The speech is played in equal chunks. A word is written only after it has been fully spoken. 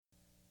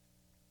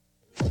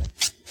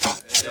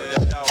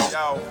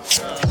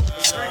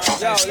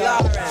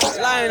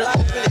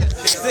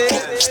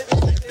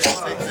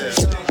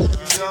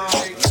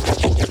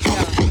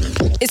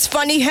It's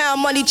funny how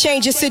money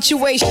changes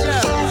situation.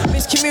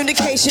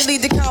 Miscommunication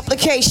lead to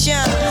complication.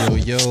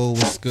 Yo,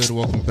 what's good?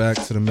 Welcome back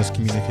to the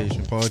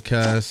Miscommunication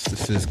Podcast.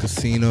 This is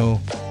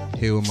Casino,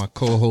 here with my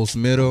co-host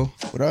Miro.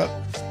 What up?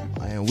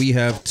 And we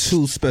have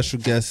two special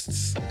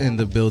guests in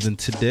the building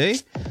today.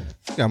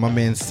 Got my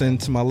man Sin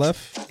to my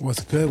left.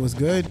 What's good? What's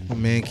good? My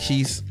man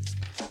Keith.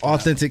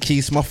 Authentic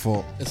Keith, my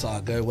fault. It's all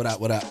good. What up?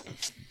 What up?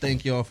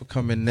 Thank y'all for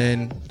coming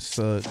in. It's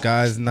a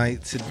guys'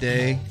 night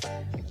today.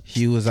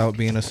 He was out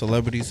being a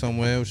celebrity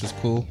somewhere, which is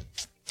cool.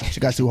 She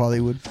got to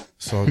Hollywood.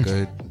 It's all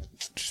good.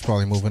 She's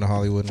probably moving to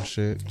Hollywood and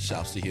shit.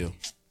 Shouts to you.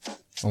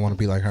 I want to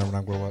be like her when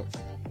I grow up.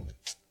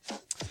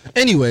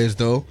 Anyways,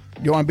 though.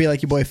 You want to be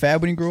like your boy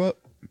Fab when you grow up?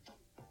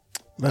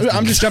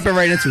 I'm just jumping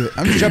right into it.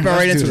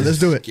 Let's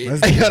do it. Yo,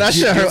 that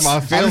shit hurt my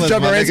feelings. I'm just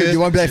jumping right into it. You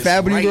want to be like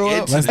Fab when you grow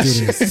up? Let's do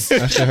this.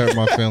 That shit hurt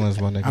my feelings,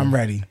 my nigga. I'm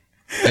ready.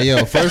 Hey,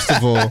 yo, first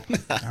of all,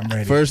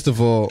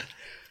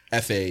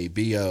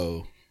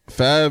 FABO.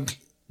 Fab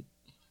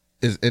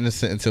is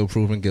innocent until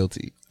proven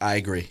guilty. I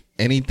agree.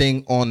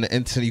 Anything on the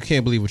internet, you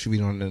can't believe what you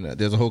read on the internet.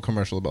 There's a whole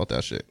commercial about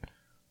that shit.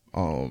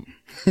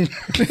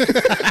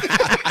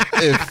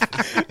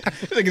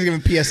 It's like he's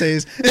giving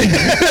PSAs.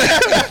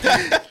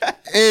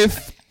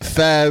 If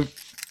Fab,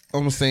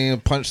 I'm saying,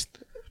 punched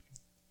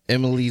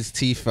Emily's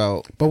teeth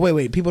out. But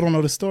wait. People don't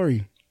know the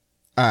story.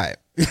 All right.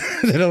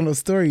 They don't know the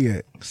story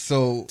yet.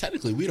 So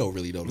Technically, we don't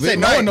really know. No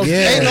one knows.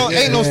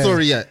 Ain't no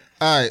story yet.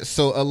 All right.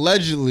 So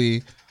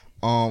allegedly,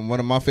 one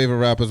of my favorite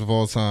rappers of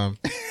all time.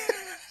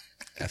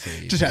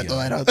 Just had to throw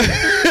that out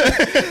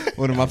there.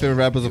 One of my favorite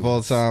rappers of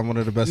all time. One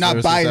of the best.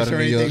 Not biased or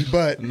New York. anything,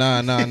 but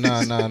Nah. You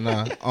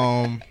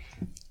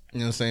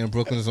know what I'm saying?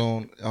 Brooklyn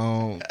Zone.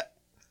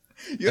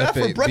 you're not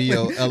from Brooklyn.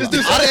 I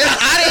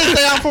didn't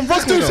say I'm from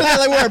Brooklyn. Dude said that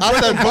like we're a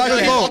Brooklyn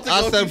podcast.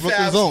 I said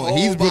Brooklyn Zone.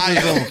 He's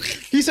Brooklyn Zone.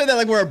 He said that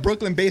like we're a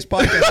Brooklyn-based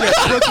podcast.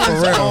 Yeah,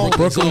 Brooklyn Zone.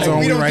 Brooklyn Zone.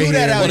 We don't right do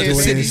that here. out We're here.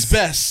 doing City's this.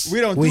 best.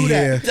 We don't We do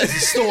here. that. That's the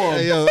storm.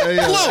 Hey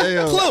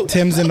yo. Clue.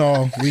 Tim's and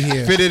all. We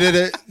here.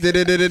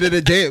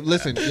 Damn,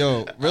 listen,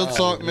 yo, real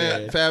talk,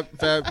 man. Fab,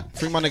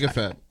 free my nigga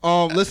Fab.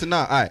 Listen,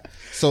 all right.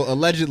 So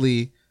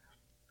allegedly,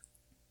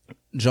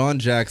 John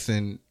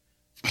Jackson.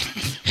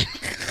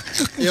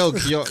 Yo,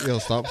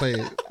 stop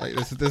playing. Like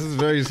this is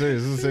very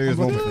serious. This is a serious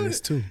I'm moment. for this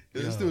too.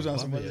 This dude's on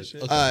some other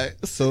shit. All right.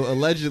 So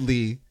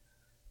allegedly,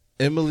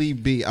 Emily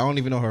B. I don't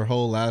even know her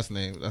whole last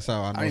name. That's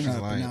how I know she's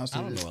lying. I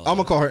don't know. I'm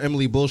gonna call her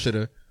Emily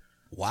Bullshitter.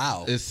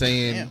 Wow. Is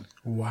saying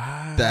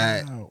Wow.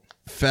 that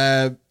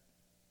Fab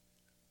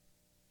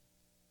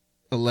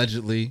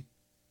allegedly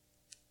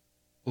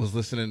was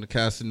listening to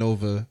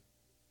Casanova.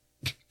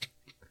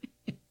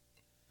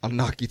 I'll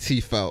knock your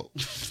teeth out.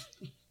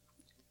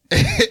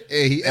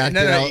 And he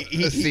acted out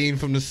a scene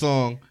from the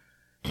song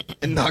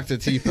and knocked her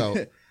teeth out.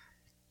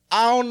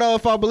 I don't know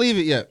if I believe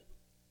it yet.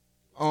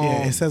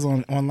 Yeah, it says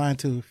online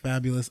too.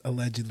 Fabulous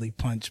allegedly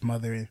punched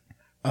mother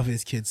of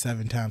his kid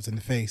 7 times in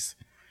the face,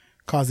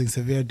 causing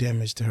severe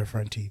damage to her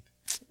front teeth.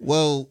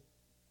 Well,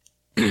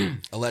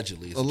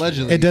 Allegedly.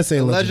 It does say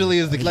allegedly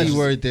is the key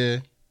word there.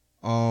 You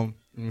know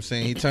what I'm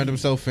saying? He turned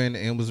himself in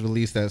and was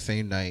released that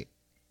same night.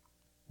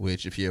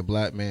 Which, if you're a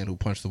black man who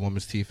punched a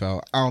woman's teeth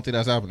out, I don't think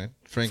that's happening,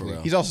 frankly.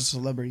 He's also a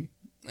celebrity.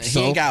 He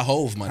ain't got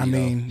Hove money. I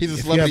mean, he's a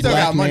if celebrity you're a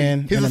black thug.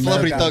 man He's in a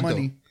celebrity America, thug,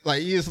 money. though.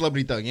 Like, he is a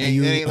celebrity thug. and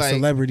you ain't a like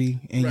celebrity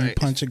and you Right.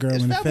 punch a girl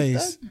in the Fab a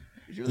face, thug?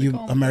 Really you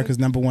call him a America's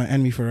 #1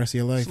 enemy for the rest of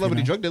your life. celebrity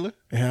you know? drug dealer.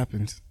 It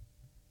happens.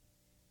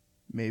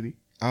 Maybe.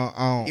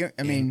 I don't.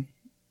 I mean,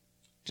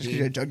 just because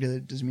you're a drug dealer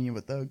doesn't mean you're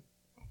a thug.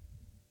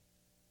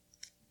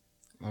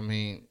 I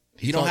mean,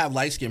 He don't have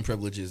light skin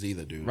privileges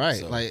either, dude. right.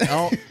 So, Like, I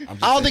don't I'm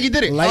just think he saying.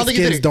 did it. I Light don't think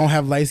he did skins it. don't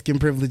have light skin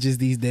privileges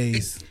these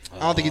days. I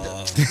don't think he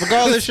did.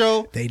 Regardless,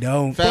 show. They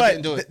don't. Fab But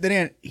didn't do it. then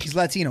again, he's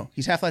Latino.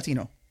 He's half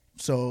Latino.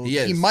 So He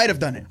is. he might have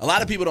done it. A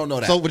lot of people don't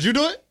know that. So, would you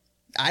do it?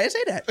 I didn't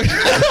say that.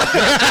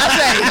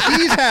 I said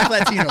he's half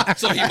Latino.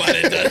 So he might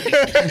have done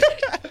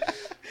it.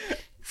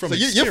 So,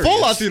 you're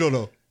full Latino,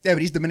 though. Yeah,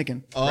 but he's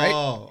Dominican,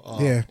 right?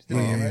 Yeah.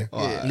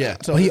 Yeah.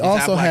 So He He's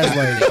also half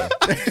has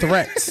black. like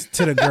threats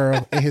to the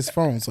girl in his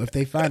phone. So if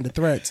they find the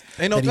threats,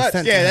 Ain't no that he threats.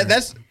 sent to yeah, her,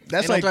 that's Ain't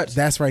no like threats.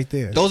 that's right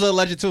there. Those are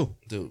alleged, too.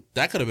 Dude,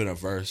 that could have been a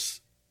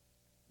verse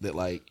that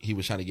like he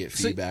was trying to get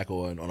feedback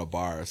on a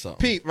bar or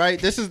something. Pete, right?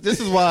 This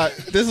is why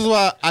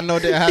I know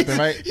that happened,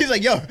 right? he's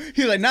like,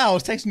 nah, I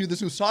was texting you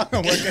this new song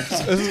I'm working on.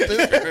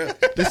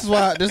 This is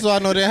why I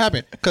know that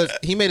happened. Because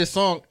he made a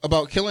song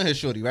about killing his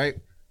shorty, right?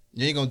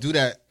 You ain't gonna do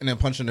that and then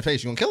punch her in the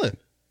face. You gonna kill her.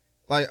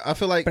 Like, I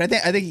feel like. But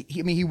I think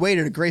he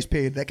waited a grace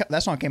period.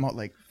 That song came out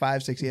like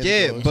 5-6 years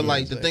ago. Yeah, but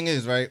like the thing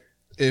is, right?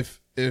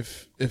 If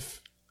it's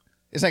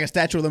like a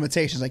statute of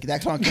limitations. Like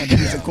that song can't be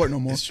used in court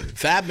no more.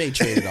 Fab made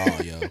Trade It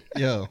All,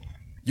 yo,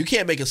 You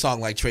can't make a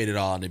song like Trade It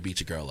All and then beat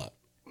your girl up.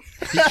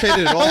 he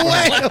traded it all.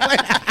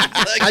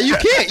 You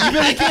can't. You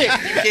really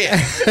can't. You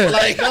can't.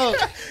 Like, no.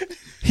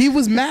 He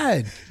was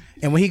mad,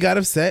 and when he got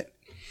upset,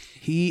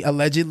 he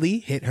allegedly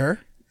hit her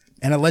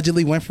and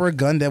allegedly went for a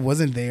gun that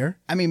wasn't there.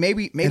 I mean,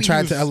 maybe and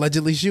tried to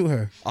allegedly shoot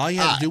her. All you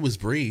had to do was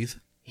breathe.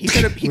 He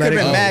could have been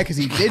mad because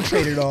he did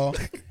trade it all,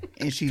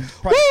 and she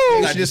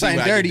did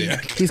something dirty.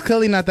 He's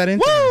clearly not that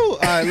into Woo! All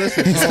right,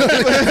 listen.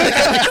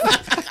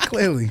 It's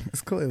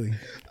clearly.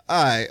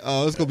 All right,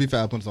 it's gonna be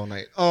Fab Punch all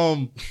night.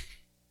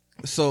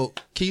 So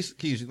Keys,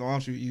 why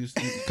don't you use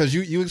because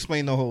you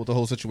explained the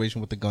whole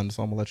situation with the gun,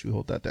 so I'm gonna let you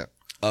hold that down.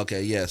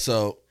 Okay, yeah.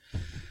 So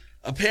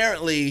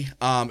apparently,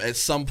 at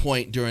some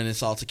point during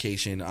this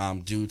altercation,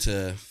 due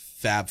to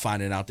Fab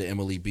finding out that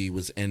Emily B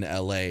was in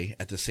LA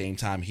at the same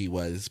time he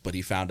was, but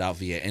he found out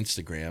via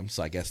Instagram.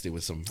 So I guess there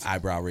was some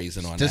eyebrow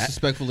raising on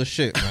Disrespectful as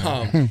shit.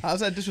 Man.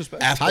 How's that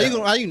disrespectful?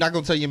 How you not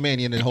gonna tell your man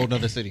you're in a whole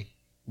nother city?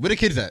 Where the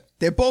kids at?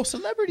 They're both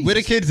celebrities. Where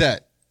the kids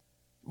at?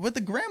 With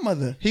the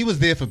grandmother. He was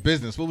there for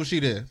business. What was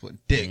she there for?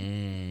 Dick.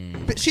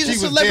 But she's She a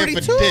was celebrity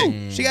there for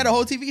too. She got a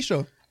whole TV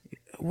show.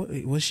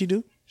 What'd she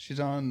do? She's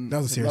on That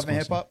was a serious Love and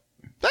Hip Hop.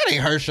 That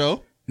ain't her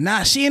show.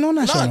 Nah, she ain't on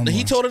that show. No he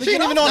more. told her to She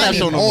get ain't even off on that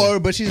show no more.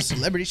 But she's a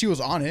celebrity. She was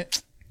on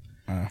it.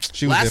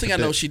 She was Last there thing for I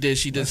know, dick.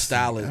 she did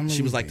stylist.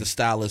 She was like the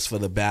stylist for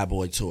the Bad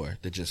Boy tour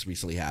that just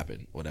recently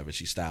happened. Whatever,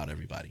 she styled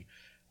everybody.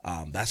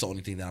 That's the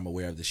only thing that I'm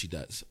aware of that she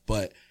does.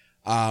 But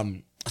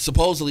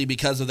supposedly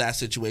because of that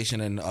situation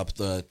and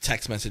the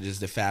text messages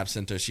that Fab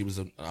sent her, she was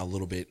a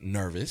little bit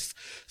nervous.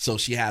 So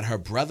she had her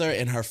brother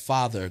and her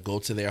father go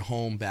to their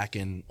home back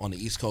on the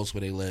East Coast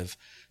where they live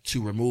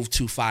to remove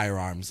 2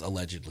 firearms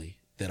allegedly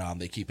that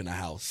they keep in the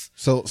house.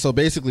 So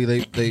basically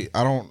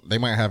they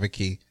might have a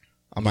key.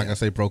 I'm not gonna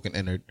say broken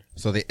entered.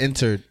 So they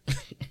entered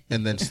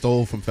and then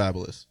stole from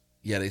Fabulous.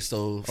 Yeah, they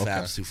stole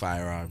Fab's 2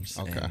 firearms.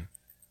 Okay. And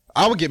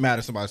I would get mad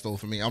if somebody stole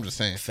from me. I'm just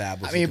saying.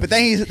 Fab was I mean, but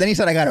then he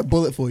said, "I got a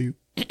bullet for you."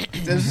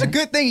 It's a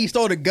good thing he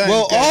stole the gun.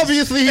 Well,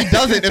 obviously he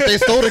doesn't. If they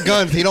stole the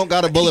guns, he don't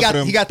got a bullet for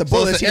them. He got the So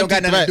it's bullets. an He don't got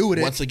empty nothing to threat. do with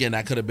it. Once again,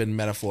 that could have been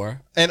metaphor.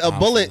 And a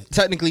bullet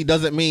technically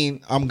doesn't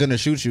mean I'm gonna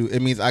shoot you.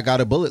 It means I got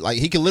a bullet. Like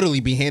he could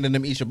literally be handing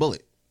them each a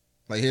bullet.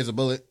 Like here's a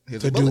bullet.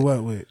 Here's To a bullet. do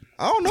what with?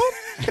 I don't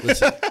know.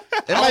 Listen,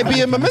 It might be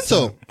a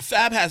memento.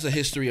 Fab has a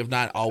history of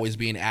not always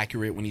being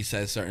accurate when he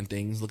says certain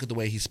things. Look at the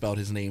way he spelled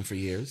his name for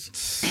years.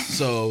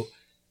 So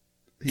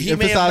He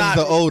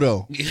emphasizes the O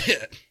though.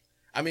 Yeah.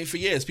 I mean, for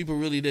years, people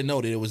really didn't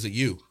know that it was a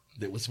U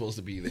that was supposed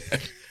to be there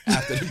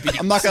after the beat.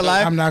 I'm not gonna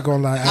lie. I'm not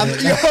gonna lie.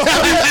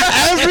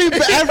 every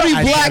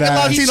black and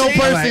Latino changed.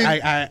 person,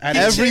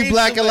 every changed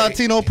black the and way.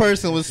 Latino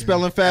person was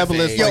spelling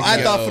Fabulous. Yo, like I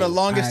that. thought for the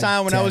longest I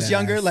time when I was dead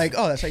younger, ass. like,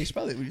 oh, that's how you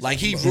spell it. Like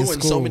he And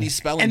ruined so school. many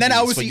spelling And then I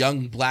bees would for see-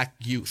 young black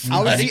youth.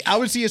 I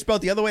would see it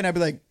spelled the other way, and I'd be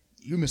like,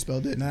 you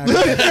misspelled it. Nah, when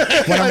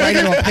I'm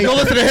writing on paper, Yo,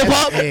 listen to hip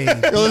hop. Hey.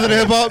 Yo, listen to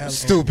hip hop.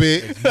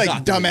 Stupid. Like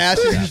Not dumbass,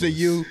 the you used a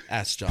U.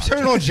 Ask John.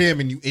 Turn on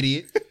jamming, you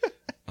idiot.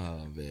 Oh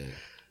man,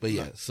 but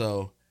yeah.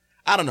 So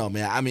I don't know,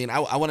 man. I mean,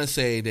 I want to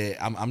say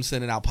that I'm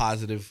sending out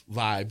positive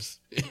vibes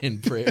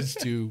and prayers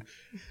to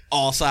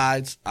all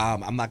sides.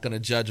 I'm not gonna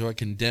judge or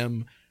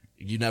condemn.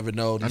 You never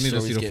know. I These need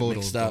to see stories the get photos.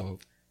 mixed up.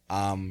 Dog.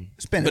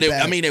 Spin But it it,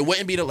 back. I mean, it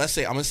wouldn't be the. Let's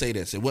say I'm gonna say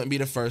this. It wouldn't be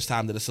the first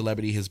time that a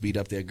celebrity has beat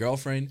up their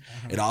girlfriend.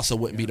 It also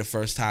wouldn't be the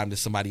first time that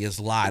somebody has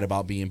lied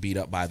about being beat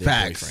up by their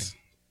boyfriend. Facts.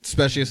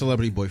 Especially a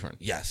celebrity boyfriend.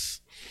 Yes.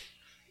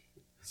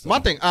 My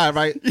thing, all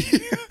right,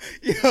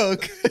 Yo, I'm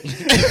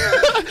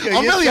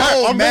really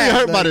hurt. I'm really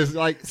hurt by this.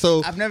 Like,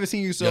 so I've never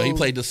seen you so. Yo, he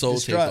played the soul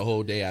tape distraught. the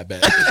whole day. I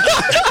bet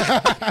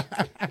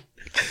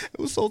it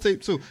was Soul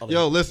Tape too.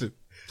 Yo, listen,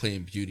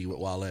 playing Beauty with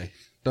Wale.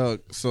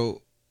 Doug.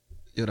 So,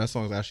 yo, that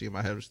song's actually in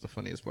my head. It's the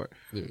funniest part.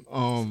 Dude,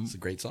 Um, it's a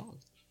great song.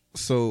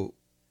 So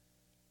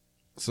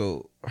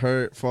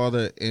her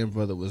father and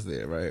brother was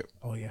there, right?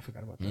 Oh yeah, I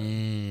forgot about that.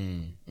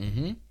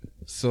 Mm-hmm.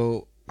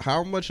 So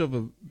how much of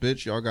a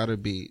bitch y'all gotta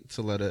be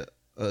to let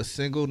a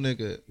single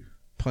nigga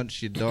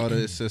punch your daughter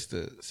and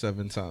sister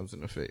 7 times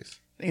in the face?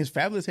 Thing is,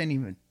 Fabulous ain't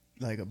even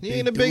like a. He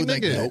ain't a big dude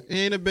like nigga. that.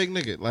 He ain't a big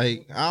nigga.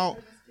 Like I don't.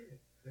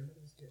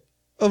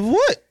 Of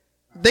what?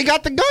 They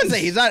got the guns.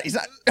 He's not.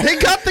 They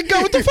got the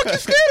gun. What the fuck you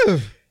scared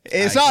of?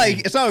 It's I not agree.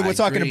 like it's not like I we're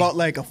talking agree. about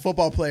like a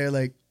football player.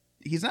 Like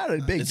he's not a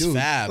big It's dude.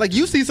 Fab. Like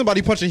you see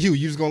somebody punching Hugh,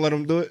 you just gonna let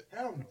him do it?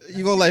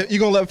 You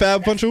gonna let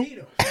Fab punch you?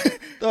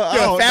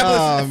 Yo,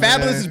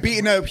 Fabulous is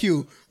beating up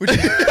Hugh.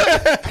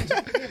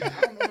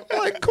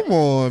 Like, come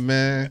on,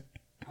 man.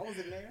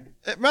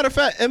 Matter of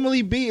fact,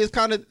 Emily B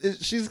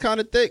she's kind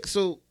of thick,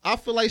 so I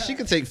feel like she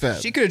could take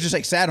Fab. She could have just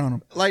like sat on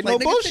him. Like, no nigga,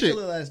 take bullshit. your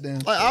little ass down.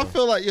 Like I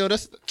feel like yo,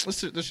 this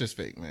just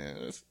fake,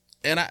 man.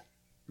 And I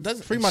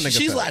doesn't Free my nigga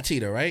she's Fab.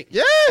 Latina, right?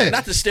 Yeah,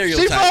 Not the She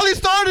stereotype. probably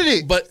started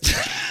it, But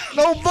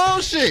no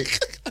bullshit.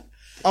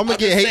 I'm gonna I'm get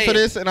just hate for saying,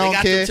 this, and I they don't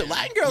got care. them too.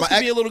 Latin girls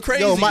can be a little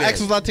crazy Yo, my then. ex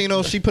was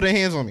Latino. She put her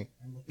hands on me.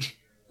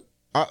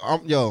 I'm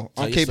Tell your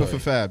capable story. for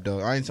Fab,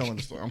 though. I ain't telling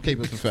the story. I'm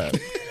capable for Fab.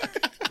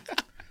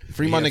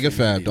 Free my Yeah, nigga free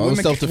Fab, dog.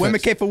 women, Self women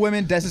defense. cape for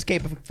women. That's his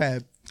cape for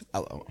Fab.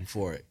 I'm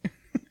for it.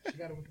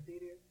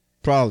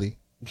 Probably.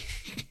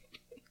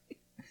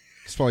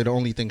 It's probably the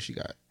only thing she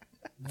got.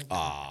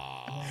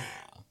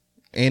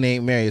 And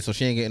ain't married, so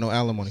she ain't getting no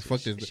alimony.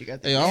 Fuck this. She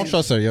got the Hey, I don't money.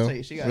 trust her, yo. Tell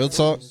you, she got Real the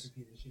talk.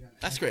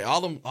 That's great.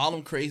 All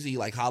them crazy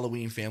like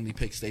Halloween family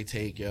pics they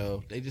take,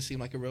 yo. They just seem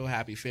like a real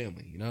happy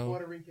family, you know.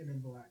 Puerto Rican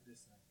and black this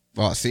time.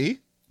 Oh, see.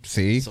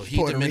 So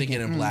he's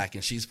Dominican and black,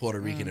 and she's Puerto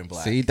Rican and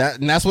black. See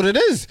and that's what it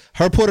is.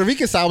 Her Puerto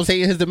Rican side was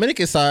hating his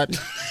Dominican side,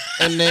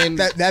 and then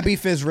that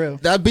beef is real.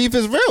 That beef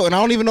is real, and I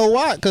don't even know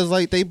why. Because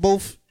like they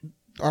both,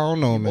 I don't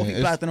know,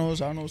 man. Both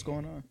Latinos, I don't know what's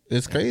going on.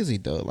 It's crazy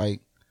though.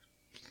 Like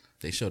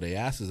they show their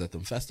asses at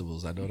them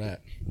festivals. I know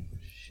that.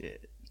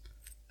 Shit.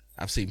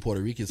 I've seen Puerto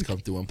Ricans come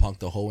through and punk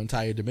the whole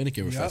entire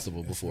Dominican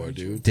festival before,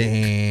 dude.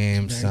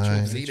 Damn,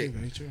 son.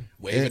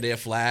 Waving their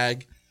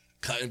flag,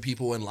 cutting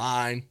people in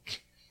line.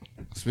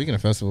 Speaking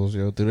of festivals,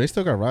 yo, do they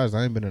still got rides?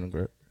 I ain't been in a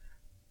grip.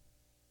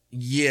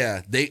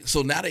 Yeah,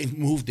 now they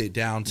moved it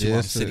down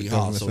to City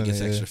Hall, so it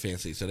gets extra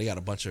fancy. So they got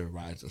a bunch of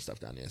rides and stuff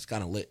down there. It's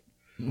kind of lit.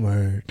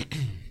 Word.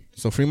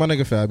 So free my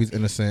nigga Fab. He's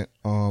innocent.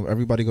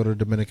 Everybody go to the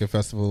Dominican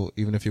festival,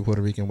 even if you're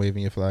Puerto Rican,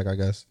 waving your flag. I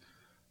guess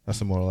that's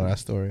the moral of that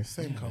story.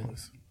 Same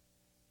colors.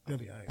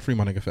 Free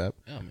my nigga Fab.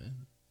 Yeah,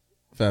 man.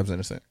 Fab's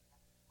innocent.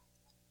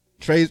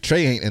 Trey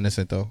ain't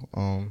innocent though.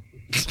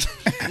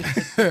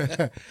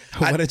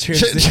 What a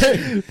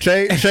transition.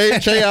 Trey, I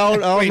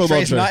don't know about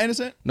Trey's Trey. not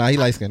innocent? Nah, he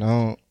light skinned.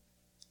 I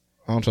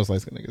don't trust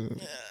light skinned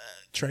niggas.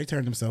 Trey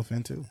turned himself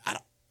in too.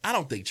 I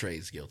don't think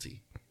Trey's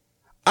guilty.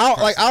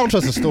 I don't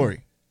trust the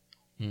story.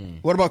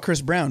 What about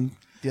Chris Brown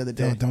the other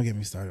day? Don't get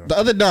me started.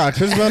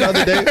 Chris Brown the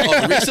other day.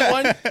 Oh, the recent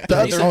one?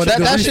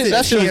 That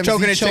shit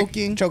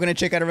was choking a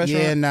chick at a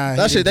restaurant. Yeah, nah.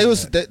 that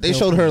shit. They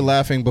showed her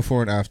laughing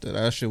before and after.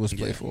 That shit was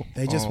playful.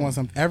 They just want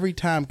some. Every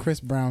time Chris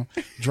Brown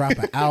drop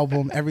an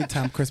album, every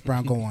time Chris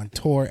Brown go on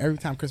tour, every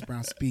time Chris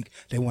Brown speak,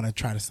 they want to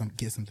try to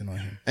get something on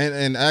him.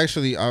 And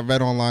actually, I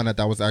read online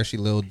that was actually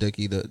Lil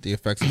Dicky. The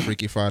effects of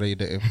Freaky Friday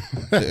didn't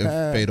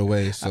fade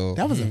away. So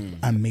that was an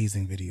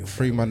amazing video.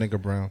 Free my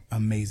nigga Brown.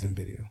 Amazing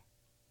video.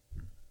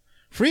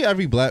 Free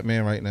every black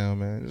man right now,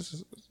 man.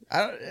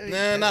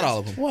 Not all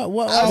of them.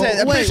 What?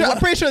 I'm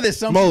pretty sure there's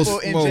some people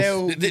in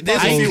jail.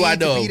 There's a few I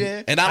know,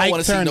 and I don't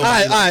want to see no.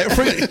 All right,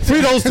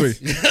 free those three.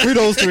 Free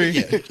those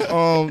three.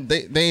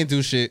 They ain't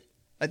do shit.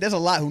 Like, there's a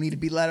lot who need to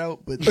be let out,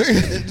 but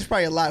there's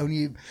probably a lot who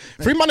need.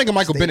 Free my nigga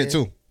Michael Bennett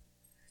too.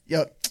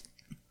 Yo,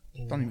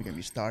 don't even get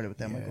me started with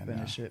that Michael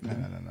Bennett shit,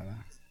 man. No.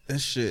 That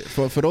shit.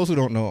 For those who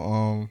don't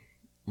know,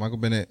 Michael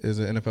Bennett is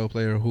an NFL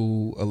player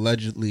who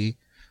allegedly,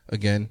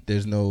 again,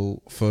 there's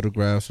no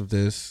photographs of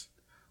this,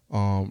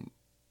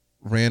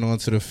 ran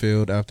onto the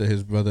field after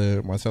his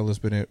brother Marcellus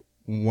Bennett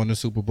won the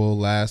Super Bowl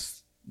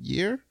last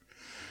year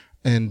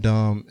and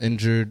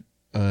injured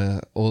an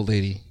old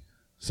lady,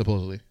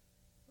 supposedly,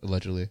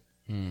 allegedly,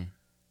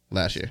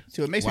 last year.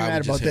 See, what makes me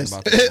mad about this?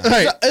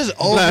 Right. This is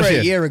over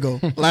a year ago.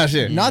 Last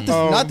year. Not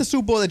the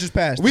Super Bowl that just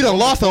passed. We done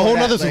lost a whole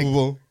nother Super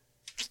Bowl.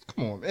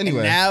 Come on.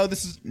 Anyway. Now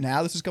this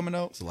is coming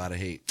out. It's a lot of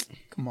hate.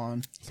 Come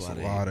on. It's a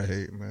lot of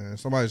hate, man.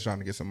 Somebody's trying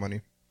to get some money.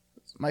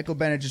 Michael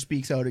Bennett just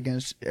speaks out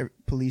against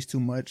police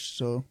too much,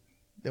 so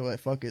they were like,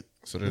 fuck it.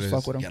 So let's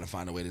fuck with him. You gotta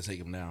find a way to take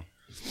him down.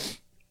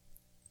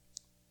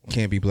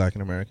 Can't be black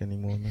in America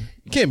anymore, man.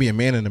 You can't be a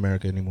man in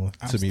America anymore,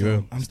 to be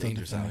real. I'm still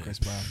defending Chris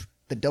Brown.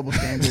 The double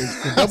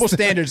standards. The double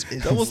standards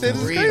is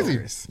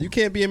crazy. You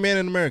can't be a man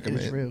in America, man.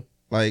 It's real.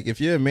 Like,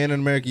 if you're a man in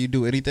America, you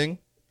do anything,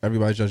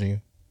 everybody's judging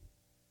you.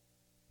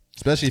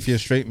 Especially if you're a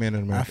straight man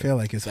in America. I feel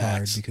like it's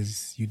hard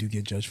because you do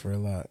get judged for a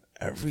lot.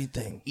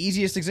 Everything.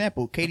 Easiest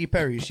example, Katy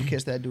Perry. She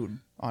kissed that dude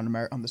on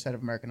the set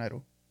of American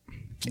Idol.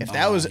 If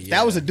that was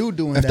a dude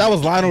doing if that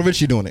was Lionel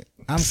Richie doing it,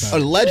 I'm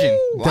sorry. A legend.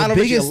 The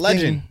biggest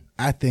thing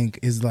I think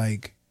is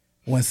like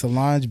when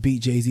Solange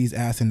beat Jay-Z's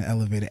ass in the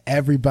elevator.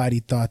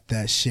 Everybody thought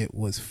that shit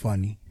was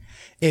funny.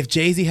 If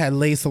Jay-Z had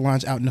laid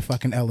Solange out in the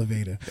fucking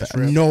elevator,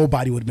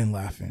 nobody would have been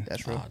laughing.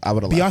 That's real. I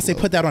would have. Beyonce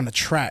put that on the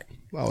track.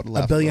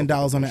 $1 billion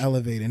on the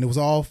elevator, and it was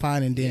all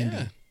fine and dandy.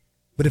 Yeah.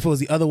 But if it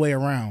was the other way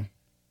around,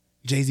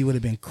 Jay-Z would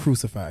have been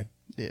crucified.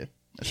 Yeah,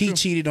 he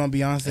cheated on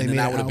Beyonce. And then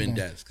I would have been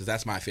Dez, because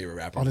that's my favorite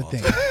rapper. All the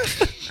things.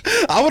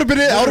 I would have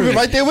been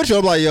right there with you.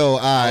 I'm like, yo, all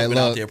right, look,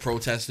 out there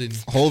protesting.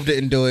 Hove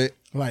didn't do it.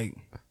 Like,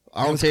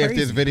 I don't care if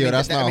this video.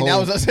 That's not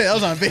Hove. That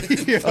was on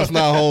video. That's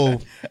not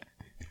Hove.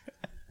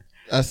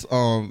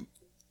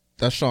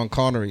 That's Sean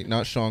Connery,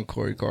 not Sean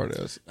Corey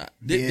Carter.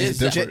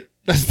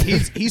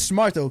 He's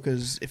smart though,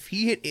 because if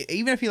he hit,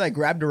 even if he like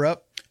grabbed her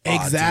up,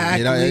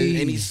 exactly,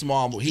 any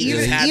small move, he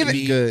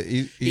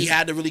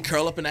had to really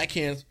curl up in that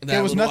can.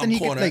 There was nothing he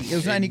could like. There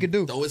was nothing he could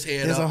do. Throw his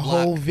head There's up, a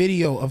whole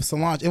video of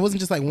Solange. It wasn't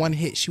just like one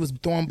hit. She was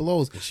throwing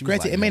blows.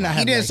 Granted, like, it may not have.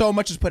 He didn't so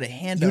much as put a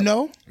hand up. You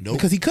know, nope.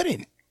 Because he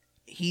couldn't.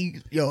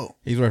 He's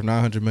worth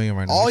 $900 million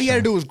right now. All he had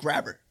to do was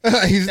grab her.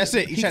 That's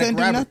it. He couldn't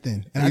do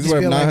nothing. And he's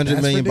worth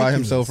 $900 million by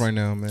himself right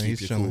now, man.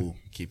 He's cool.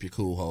 Keep your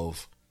cool,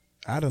 Hove.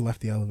 I'd have left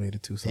the elevator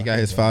too. So he got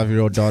his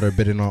 5-year-old daughter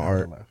bidding on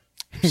art.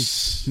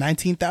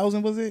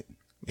 19,000 was it?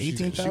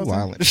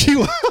 18,000. She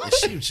was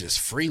just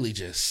freely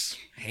just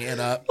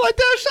hand up like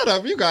that. Shut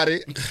up, you got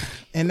it.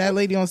 And that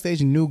lady on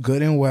stage knew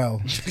good and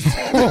well.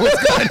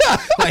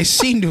 Like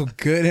she knew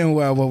good and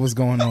well what was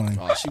going on.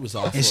 Oh, she was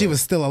off, and she was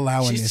still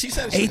allowing it. She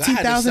said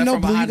 18,000. No,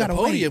 Blue, you got to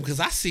podium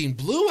because I seen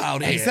Blue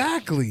out here.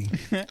 Exactly.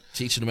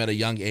 Teaching them at a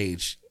young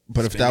age.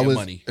 But Spend your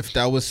money. if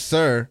that was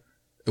Sir,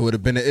 it would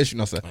have been an issue.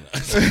 No, sir.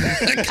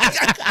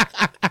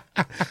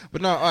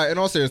 But no, all right, in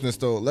all seriousness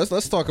though,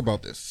 let's talk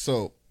about this.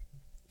 So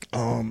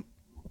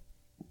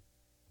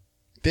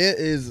there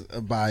is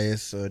a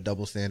bias or a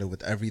double standard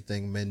with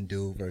everything men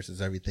do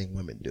versus everything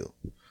women do.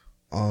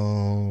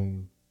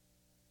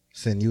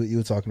 Sin, you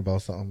were talking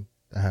about something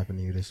that happened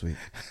to you this week.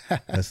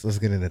 Let's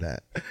get into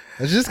that.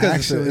 It's just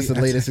because it's the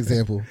latest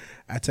example.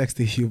 I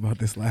texted you about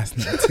this last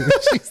night too.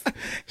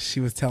 She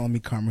was telling me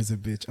karma's a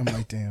bitch. I'm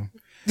like, damn.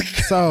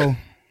 So,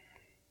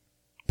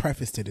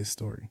 preface to this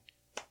story.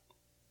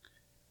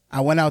 I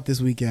went out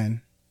this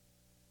weekend,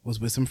 was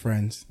with some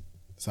friends,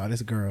 saw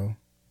this girl,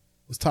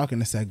 was talking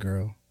to said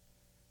girl.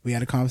 We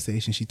had a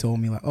conversation. She told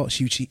me like, oh,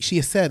 she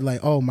had said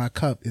like, oh, my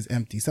cup is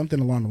empty. Something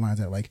along the lines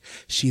that like,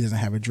 she doesn't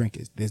have a drink.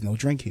 There's no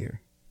drink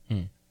here.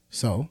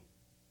 So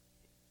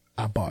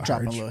I bought her.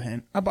 Drop a little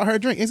hint. I bought her a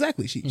drink.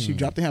 Exactly. She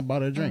dropped the hint,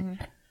 bought her a drink.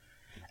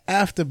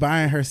 After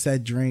buying her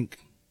said drink,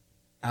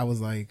 I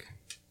was like,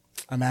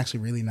 I'm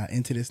actually really not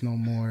into this no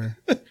more.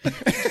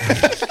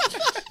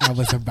 I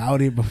was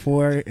about it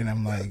before, and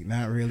I'm like,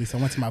 not really. So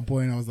I went to my boy,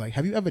 and I was like,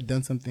 have you ever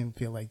done something and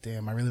feel like,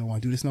 damn, I really don't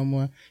want to do this no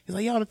more? He's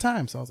like, yeah, all the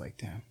time. So I was like,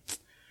 damn,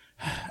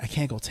 I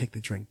can't go take the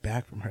drink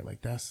back from her.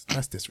 Like, that's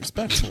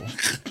disrespectful.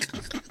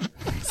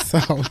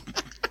 So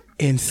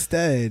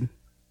instead,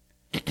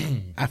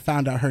 I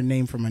found out her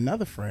name from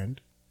another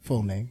friend,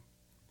 full name,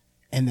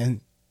 and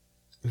then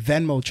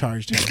Venmo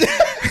charged her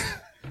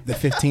the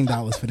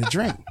 $15 for the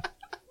drink.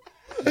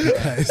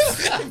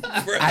 Because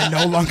I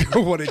no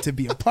longer wanted to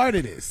be a part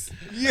of this.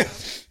 Yeah.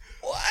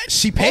 What?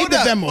 She paid the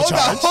Venmo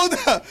charge. Hold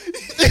up.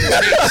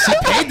 She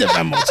paid the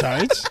Venmo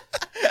charge.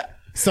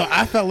 So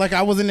I felt like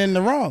I wasn't in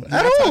the wrong. And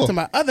I talked to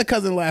my other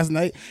cousin last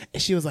night,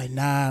 and she was like,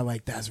 nah,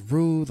 like, that's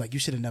rude. Like,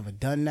 you should have never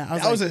done that.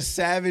 That was a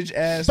savage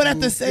ass. But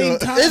at the same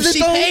time,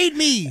 she paid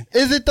me.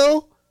 Is it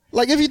though?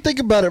 Like, if you think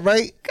about it,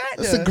 right?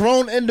 Kinda. It's a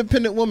grown,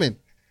 independent woman.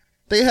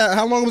 They had,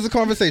 how long was the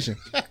conversation?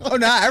 Oh,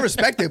 nah, I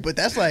respect it, but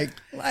that's like,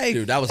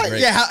 Dude, that was great.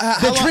 yeah.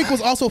 The drink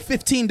was also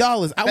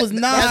 $15. I was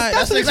not.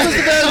 That's an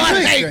expensive ass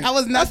drink. I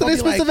was not. That's an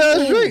expensive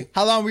ass drink.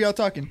 How long were y'all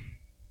talking?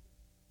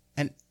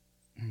 And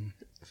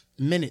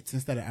minutes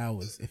instead of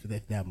hours, if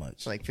that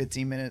much. Like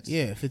 15 minutes.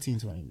 Yeah, 15,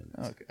 20 minutes.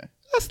 Okay.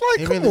 That's like,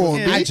 It come really on,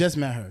 was- B. I just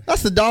met her.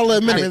 That's $1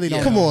 a minute. really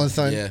don't Come know. on,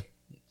 son. Yeah.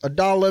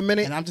 $1 a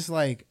minute. And I'm just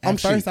like, I'm at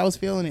first cheap. I was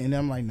feeling it, and then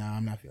I'm like, nah,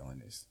 I'm not feeling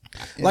this.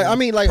 Like, I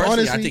mean, like, Personally,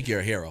 honestly, I think you're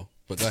a hero.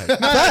 But go ahead.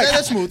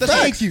 That's smooth. That's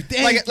Facts. smooth.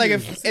 Thank Like you.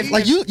 if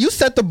like you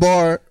set the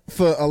bar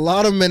for a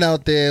lot of men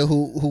out there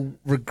who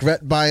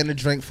regret buying a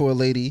drink for a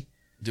lady.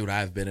 Dude,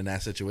 I've been in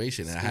that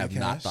situation, and I have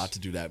not cash, thought to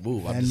do that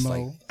move. I'm just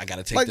like, Venmo. I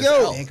gotta take Like, this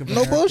yo, out. Bank of no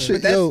America.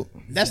 bullshit, yo.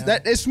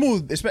 that is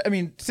smooth. I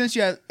mean, since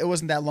it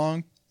wasn't that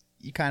long,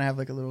 you kind of have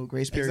like a little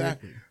grace period.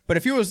 Exactly. But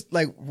if you was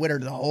like with her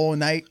the whole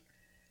night,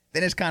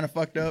 then it's kind of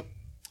fucked up.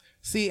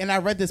 See, and I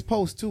read this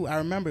post too. I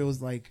remember it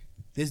was like,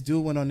 this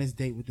dude went on this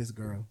date with this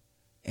girl,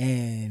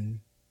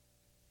 and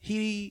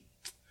he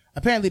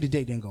apparently the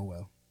date didn't go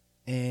well,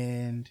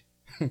 and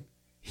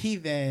he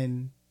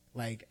then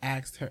like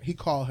asked her. He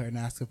called her and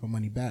asked her for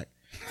money back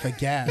for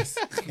gas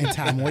and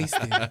time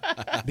wasted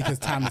because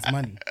time is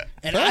money.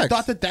 And I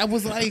Facts. thought that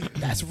was like,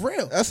 that's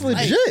real. That's Like,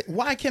 legit.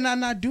 why can I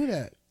not do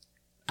that?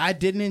 I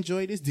didn't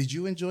enjoy this. Did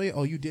you enjoy it?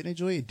 Oh, you did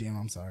enjoy it? Damn,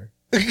 I'm sorry.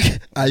 You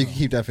can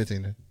keep that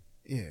 15 then.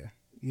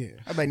 Yeah.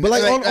 But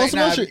like, on some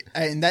other shit.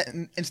 and that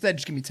instead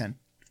just give me 10.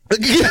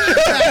 You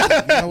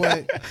know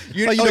what?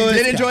 You, Like, you oh, know you what?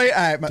 did enjoy it?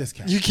 All right,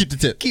 Discount. You keep the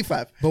tip. keep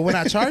 5. But when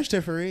I charged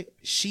her for it,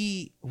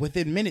 she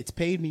within minutes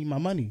paid me my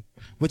money,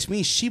 which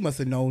means she must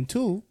have known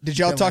too. Did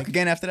y'all that, talk like,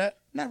 again after that?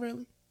 Not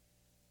really.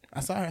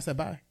 I saw her. I said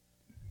bye.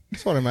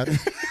 That's what it matters.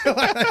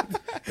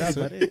 That's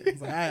about it. I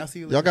was like, all right, I'll see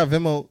you later. Y'all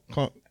got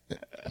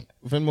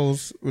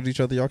Venmos with each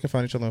other. Y'all can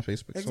find each other on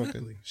Facebook. It's all good.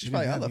 Exactly. She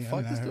Probably, how didn't the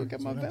have me. fuck I you mean, I still heard.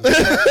 get my That's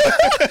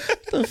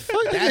Venmo? The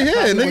fuck That you probably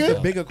here, was the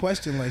nigga? bigger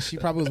question. Like, she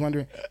probably was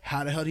wondering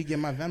how the hell did he get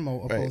my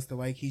Venmo opposed to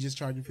like he just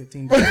charged you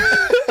 $15.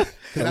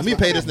 Let me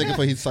pay this nigga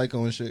for he's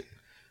psycho and shit.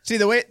 See,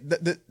 the way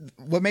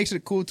what makes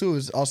it cool too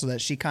is also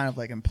that she kind of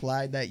like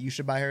implied that you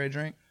should buy her a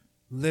drink.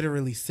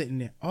 Literally sitting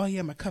there. Oh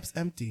yeah, my cup's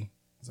empty.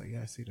 I was like,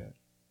 yeah, I see that.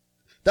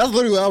 That's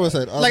literally what I was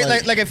saying. I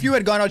was Like if you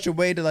had gone out your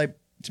way to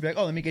be like,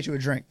 oh, let me get you a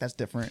drink, that's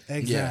different.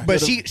 Exactly.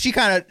 But she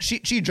kind of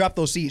she dropped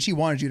those seeds. She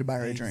wanted you to buy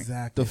her a drink.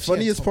 Exactly. the She had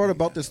funniest told part me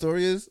about that. this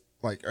story is,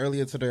 like,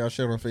 earlier today I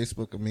shared on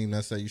Facebook a meme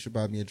that said you should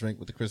buy me a drink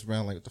with the Chris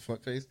Brown, like, with the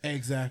fuck face.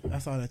 Exactly. I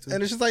saw that too.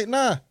 And it's just like,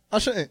 nah, I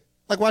shouldn't.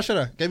 Like, why should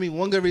I? Give me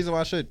one good reason why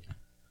I should.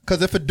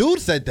 Because if a dude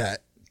said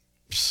that,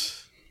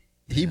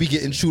 he be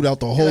getting chewed out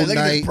the whole Like, look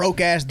at this night.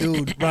 broke ass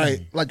dude.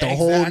 Right. Like, the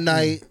whole Exactly.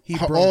 night. He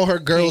All broke. her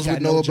He girls ain't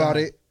would got know no about job.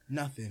 it.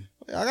 Nothing.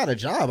 I got a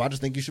job. I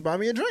just think you should buy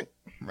me a drink.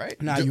 Right?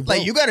 Nah, you like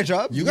broke. you got a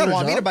job. You got a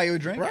want me job. to buy you a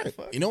drink? Right.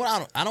 Fuck. You know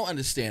what? I don't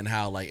understand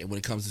how, like, when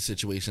it comes to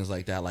situations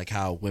like that, like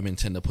how women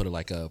tend to put it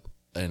like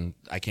and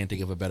I can't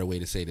think of a better way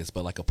to say this,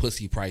 but like a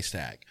pussy price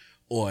tag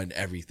on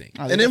everything.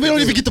 And then we don't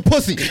even get the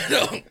pussy.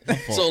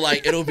 So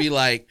like it'll be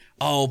like,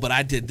 oh, but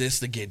I did this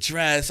to get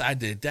dressed. I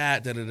did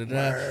that. Da, da, da,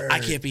 da. I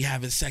can't be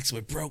having sex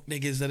with broke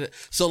niggas. Da, da.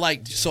 So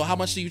like, so how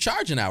much do you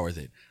charge an hour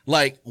then?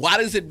 Like, why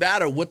does it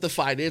matter what the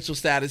financial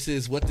status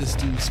is, what this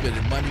dude's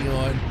spending money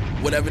on,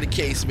 whatever the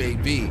case may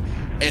be?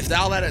 If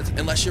all that is,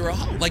 unless you're a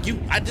hoe, like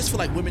I just feel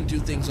like women do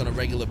things on a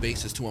regular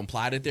basis to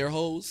imply that they're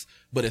hoes.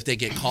 But if they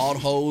get called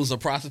hoes or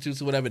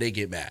prostitutes or whatever, they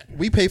get mad.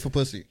 We pay for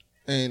pussy,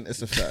 and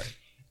it's a fact.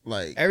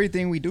 Like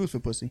Everything we do is for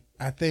pussy.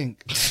 I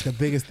think the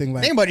biggest thing,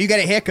 like, Think about it. You got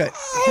a haircut.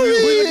 Who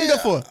you looking good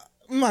for?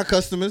 my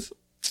customers.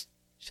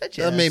 Shut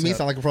your That made ass me up.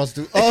 sound like a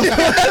prostitute.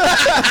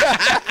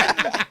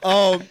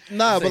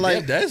 Nah, but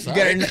like, that's You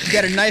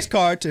got a nice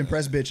car to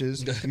impress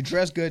bitches. You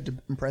dress good to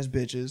impress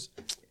bitches.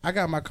 I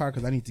got my car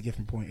because I need to get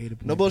from point A to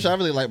point no B. bullshit. I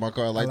really like my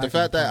car. Like the like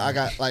fact my that car. I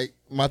got like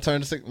my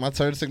turn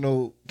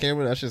signal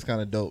camera. That shit's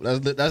kind of dope.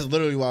 That's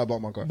literally why I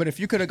bought my car. But if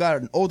you could have got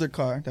an older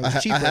car that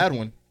was cheaper. I had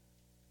one,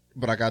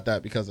 but I got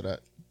that because of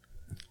that.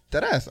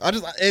 That ass.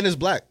 And it's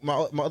black. My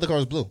other car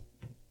was blue.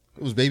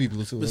 It was baby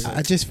blue too.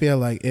 I just feel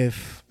like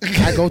if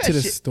I go to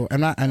the Shit. store,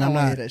 I'm not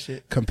wanna hear that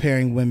shit.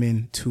 comparing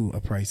women to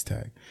a price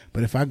tag,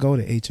 but if I go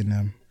to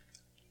H&M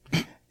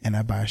and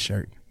I buy a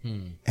shirt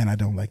and I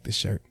don't like the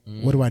shirt,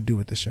 what do I do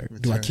with the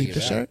shirt? Do I keep it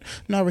the out. shirt?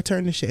 No, I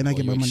return the shit and I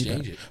get you my money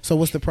exchange back. it. So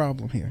what's the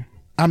problem here?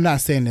 I'm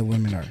not saying that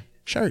women are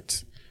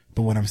shirts,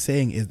 but what I'm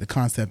saying is the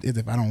concept is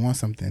if I don't want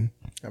something,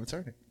 I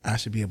return it. I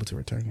should be able to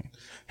return it.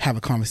 Have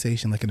a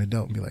conversation like an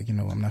adult and be like,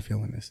 I'm not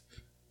feeling this.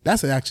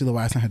 That's actually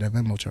why I sent her that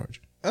Venmo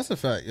charge. That's a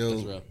fact, yo.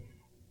 That's real.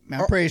 Man,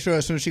 I'm pretty sure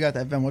as soon as she got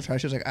that Venmo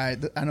charge, she was like, all right,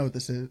 I know what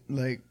this is.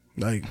 Like,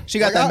 Like, she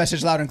got Like, that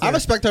message loud and I clear.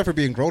 respect her for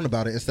being grown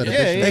about it instead of Yeah,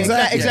 bitching. yeah,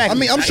 exactly. I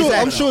mean, I'm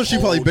Exactly. sure she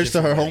probably Whole bitched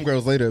to her different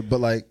homegirls later, but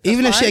like,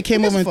 even if fine. she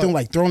came Who over gives and a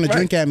threw fuck? throwing a Right.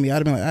 drink at me, I'd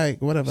have been like, all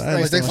right, whatever.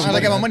 Like, thanks for I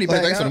got my the money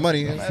back. Thanks for the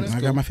money. I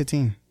got my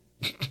 15.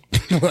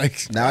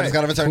 like, Now I just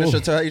gotta return this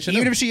shit to her.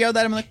 Even if she yelled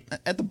at him like,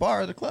 at the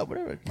bar or the club,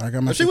 whatever. I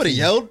got my If she would have 15.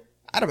 yelled,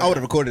 I I'd have would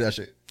have recorded that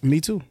shit. Me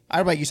too.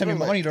 I'd be like, you sent me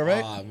my money though,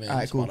 right? Ah, man, all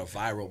right, it's cool. about a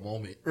viral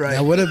moment. Right.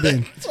 That would have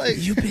been. like-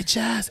 you bitch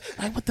ass.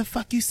 Like, what the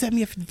fuck? You sent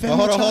me a Venmo Oh,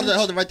 hold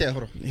charge? on, right there.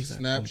 Hold on.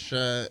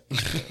 Snapchat.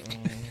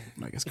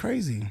 Like, it's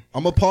crazy.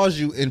 I'm gonna pause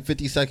you in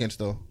 50 seconds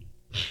though,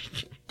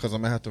 because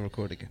I'm gonna have to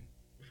record again.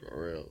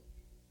 For real.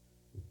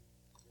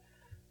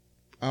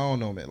 I don't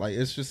know, man. Like,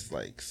 it's just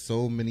like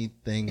so many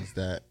things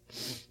that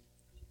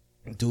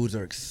dudes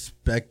are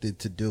expected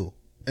to do.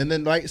 And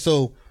then, like,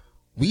 so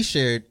we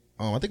shared,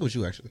 I think it was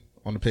you actually,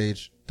 on the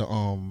page,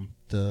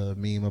 the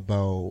meme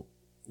about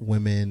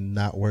women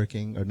not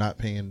working or not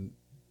paying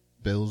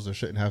bills or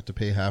shouldn't have to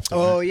pay half the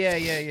Oh, rent.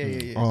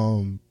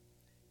 yeah.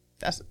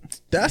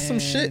 That's some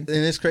shit, and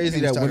it's crazy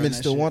Niggas that started women on that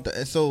still shit. want that.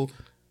 And so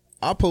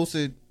I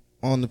posted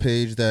on the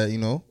page that,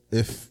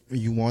 if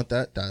you want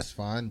that, that's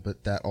fine,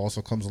 but that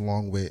also comes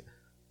along with,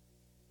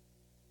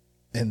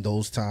 in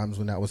those times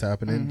when that was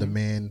happening, the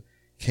man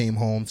came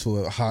home to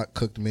a hot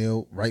cooked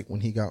meal right when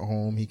he got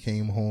home. He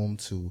came home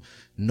to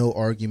no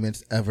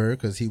arguments ever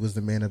because he was the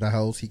man of the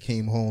house. He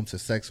came home to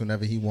sex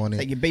whenever he wanted.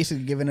 Like, you're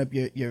basically giving up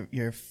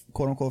your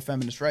quote unquote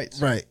feminist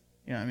rights. Right.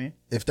 You know what I mean?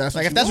 If that's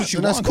Like, what if that's what you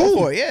then want, that's go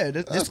cool. for it. Yeah,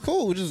 That's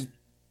cool. Just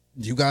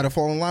you gotta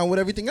fall in line with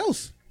everything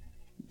else.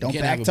 Don't You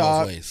can't have back it both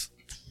talk. ways.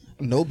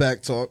 No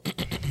back talk.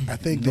 I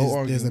think No there's a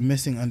arguing.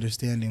 missing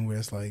understanding where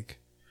it's like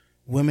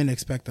women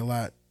expect a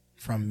lot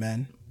from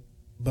men,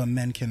 but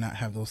men cannot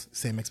have those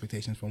same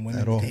expectations from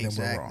women At all. because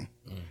then Exactly.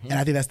 we're wrong. And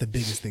I think that's the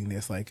biggest thing.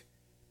 There's like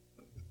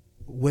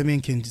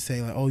women can just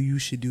say like, "Oh, you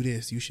should do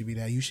this, you should be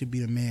that, you should be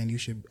the man, you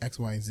should X,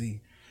 Y, and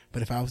Z."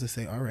 But if I was to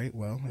say, "All right,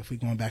 well, if we're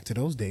going back to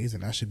those days,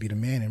 and I should be the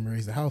man and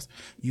raise the house,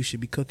 you should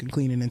be cooking,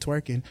 cleaning, and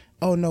twerking."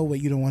 Oh no, wait,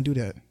 you don't want to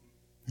do that.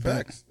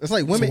 Facts. It's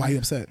like women. why you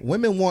upset?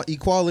 Women want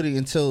equality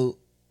until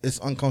it's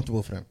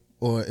uncomfortable for them,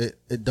 or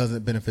it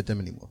doesn't benefit them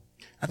anymore.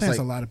 I think It's it's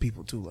a like- lot of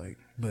people too, like,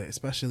 but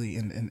especially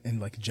in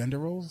like gender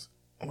roles,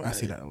 I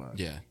see that a lot.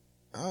 Yeah.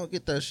 I don't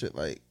get that shit.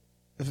 Like,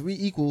 if we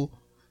equal,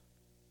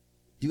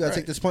 you gotta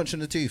take this punch in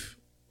the teeth.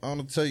 I don't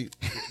know what to tell you.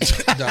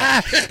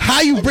 Nah.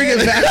 How you bring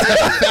it back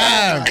to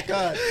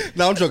fam?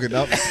 No, I'm joking.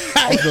 No,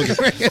 I'm joking.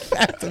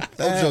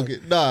 I'm joking.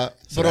 Nah,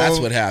 So but that's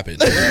what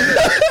happened.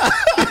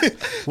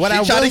 What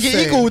I She trying will to get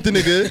say, equal with the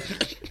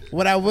nigga.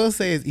 what I will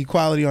say is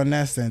equality on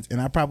that sense,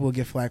 and I probably will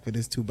get flack for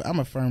this too, but I'm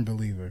a firm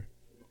believer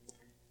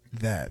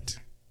that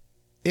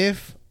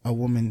if a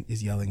woman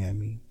is yelling at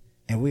me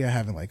and we are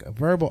having like a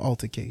verbal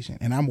altercation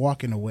and I'm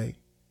walking away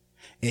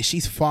and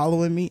she's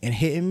following me and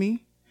hitting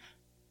me,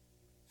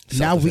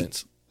 now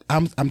Self-defense.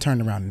 I'm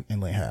turning around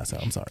and laying her ass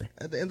out. I'm sorry.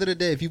 At the end of the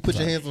day, if you put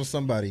your hands on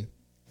somebody,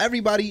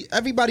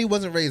 everybody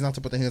wasn't raised not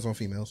to put their hands on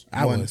females.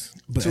 I One. was,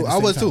 but Two, at the I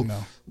same was time, too.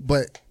 no.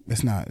 But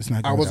It's not.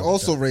 I going was down with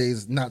also that.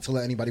 raised not to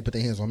let anybody put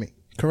their hands on me.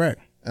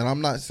 correct. And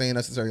I'm not saying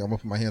necessarily I'm gonna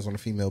put my hands on a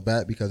female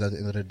back because at the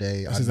end of the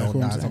day, That's I know exactly what I'm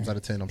 9 times saying. out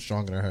of 10 I'm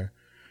stronger than her.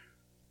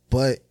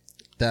 But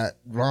that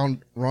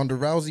Ronda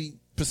Rousey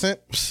percent,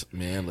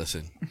 Man,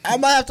 listen. I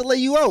might have to lay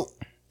you out.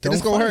 And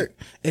it's gonna fight. hurt.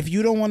 If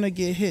you don't want to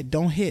get hit,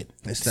 don't hit.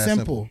 It's It's that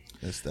simple.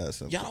 It's that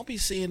simple. Y'all don't be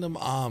seeing them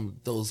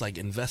those like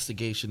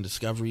investigation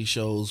discovery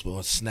shows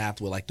where Snapped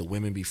where like the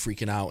women be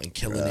freaking out and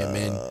killing their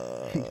men.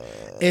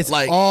 It's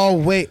Like-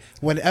 always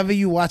whenever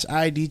you watch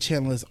ID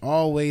channel, it's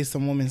always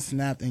some woman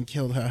snapped and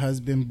killed her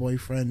husband,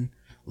 boyfriend,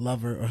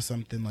 lover, or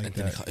something like And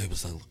then that. it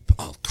was a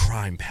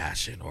crime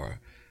passion or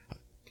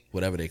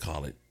whatever they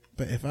call it.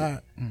 But if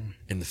I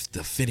In the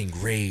fitting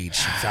rage,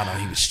 she found out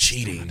he was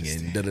cheating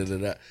and da da da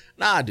da.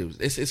 Nah, dude,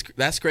 it's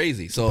that's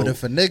crazy. So But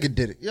if a nigga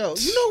did it, yo,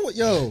 you know what,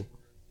 yo,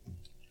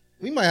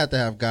 we might have to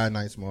have guy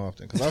nights more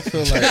often because I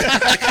feel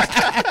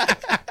like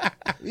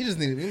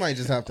we might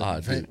just have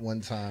to vent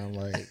one time,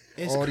 like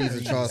It's all crazy.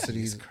 these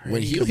atrocities.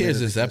 when Hugh hears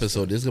this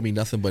episode, there's gonna be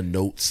nothing but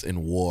notes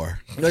and war.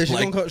 Like, she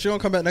Like, gonna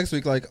come back next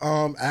week. Like,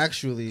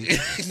 actually,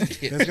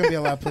 there's gonna be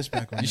a lot of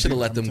pushback on you it. should have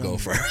let I'm them go telling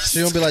you. first. she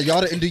gonna be like,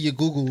 y'all didn't do your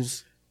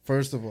Googles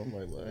first of all. I'm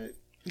like, what?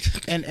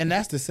 And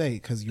that's to say,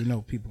 because you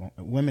know,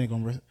 women are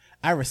gonna.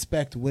 I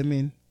respect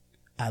women.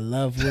 I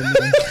love women.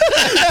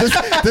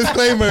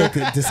 Disclaimer. Put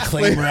the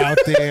disclaimer out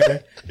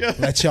there.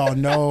 Let y'all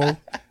know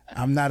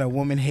I'm not a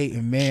woman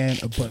hating man,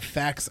 but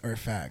facts are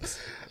facts.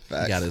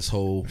 He got his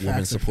whole woman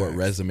Facts are support facts.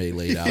 resume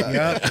laid out.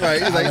 Yep. Right.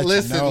 He's I'll let like, you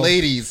listen, know.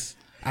 ladies.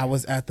 I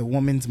was at the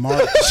Women's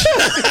March.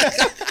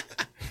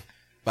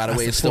 By the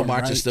way, it's still support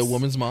March. It's still rights.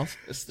 Women's Month.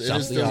 It Shouts is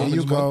to still y'all. There you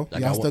Women's go. Month. I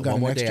Y'all still got one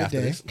an more day extra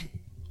after day. this.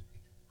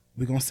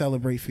 We're gonna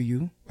celebrate for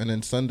you. And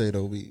then Sunday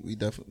though, we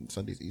definitely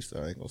Sunday's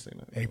Easter. I ain't gonna say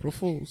that. April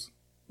Fools.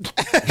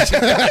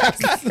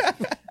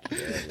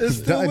 It's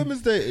still done.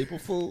 Women's Day, April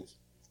Fools.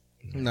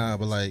 Nah,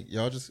 but like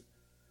y'all just,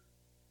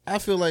 I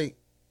feel like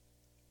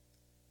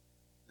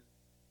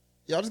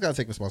y'all just gotta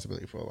take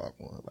responsibility for a lot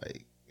more.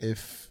 Like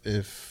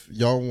if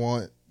y'all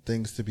want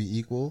things to be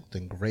equal,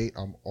 then great.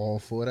 I'm all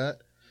for that.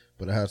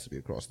 But it has to be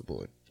across the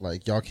board.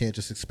 Like y'all can't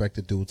just expect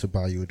a dude to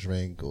buy you a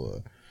drink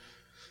or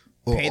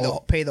Pay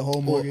the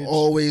whole mortgage,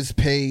 always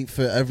pay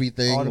for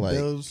everything. all the like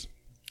bills.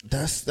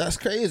 that's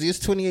crazy. It's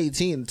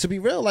 2018. To be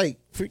real, like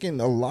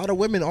freaking a lot of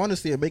women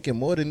honestly are making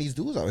more than these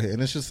dudes out here.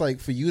 And it's just like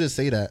for you to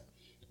say that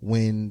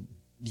when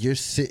you're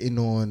sitting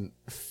on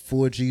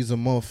 4 G's a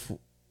month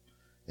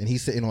and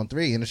he's sitting on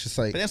 3, and it's just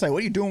like, But that's like,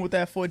 what are you doing with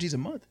that 4 G's a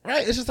month?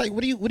 right? It's just like,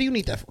 what do you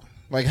need that for?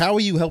 Like, how are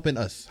you helping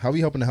us? How are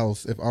you helping the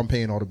house if I'm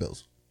paying all the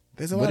bills?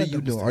 There's a What lot are of you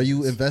double doing? Are you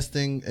standards.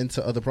 investing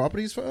into other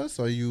properties for us?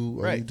 Are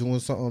you Right. doing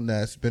something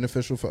that's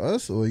beneficial for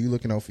us, or are you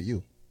looking out for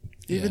you?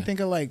 Even Yeah. think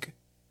of like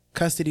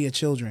custody of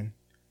children.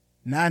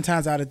 9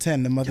 times out of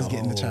 10, the mother's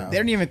getting the child. They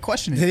don't even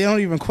question it. They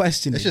don't even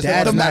question It's it. just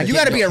Dad's automatic. not You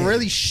got to be getting a the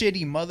really kid.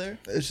 shitty mother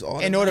It's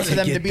in order for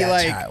them to Get be that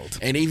like, child.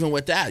 And even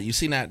with that, you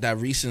seen that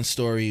recent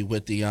story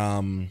with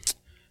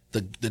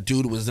the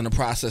dude was in the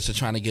process of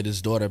trying to get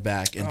his daughter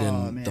back, and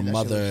then man, the that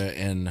mother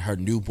and her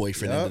new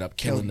boyfriend ended up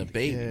killing the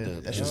baby,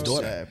 that his shit was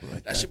daughter. sad, bro.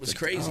 That shit was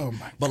crazy. Oh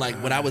my but like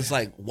when I was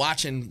like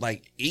watching,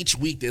 like each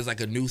week there's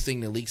like a new thing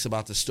that leaks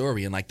about the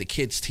story, and like the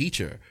kid's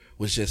teacher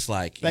was just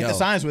like, like yo, the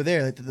signs were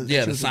there. Like yeah,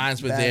 she the was a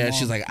signs were bad there. mom.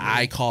 She's like,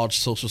 I called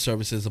social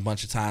services a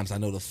bunch of times. I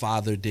know the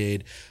father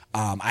did.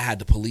 I had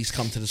the police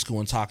come to the school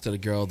and talk to the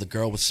girl. The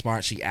girl was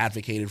smart. She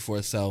advocated for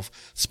herself,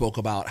 spoke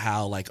about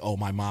how like, oh,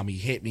 my mommy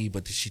hit me,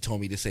 but she told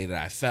me to say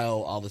that I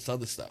fell, all this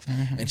other stuff.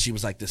 And she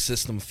was like, the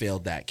system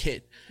failed that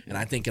kid. And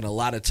I think in a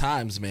lot of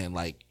times, man,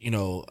 like, you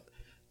know,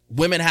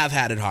 women have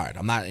had it hard.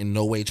 I'm not in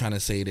no way trying to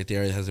say that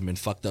there hasn't been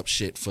fucked up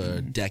shit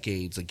for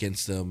decades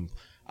against them,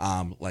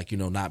 like, you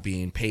know, not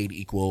being paid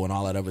equal and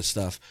all that other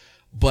stuff.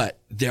 But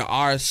there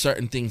are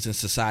certain things in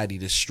society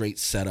that's straight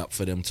set up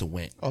for them to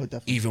win. Oh,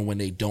 definitely. Even when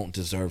they don't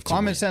deserve to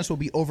Common win. sense will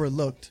be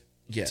overlooked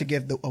Yeah. to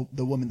give the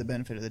woman the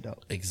benefit of the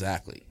doubt.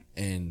 Exactly.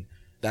 And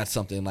that's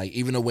something like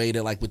even the way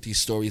that like with these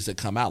stories that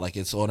come out, like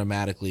it's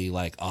automatically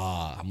like,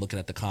 I'm looking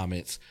at the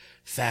comments,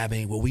 Fab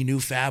ain't, well, we knew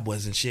Fab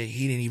wasn't shit.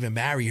 He didn't even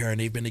marry her and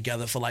they've been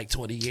together for like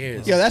 20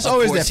 years. Yeah, that's Of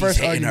always course their he's first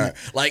hitting argument.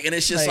 her. Like, and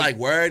it's just Like- like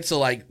word. So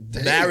like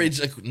marriage,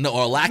 no,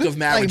 or lack of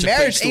marriage. Like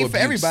marriage equates to ain't for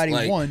abuse. everybody.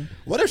 Like, one.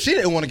 What if she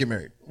didn't want to get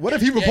married? What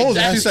if he Yeah, proposed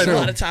and exactly. she said A no?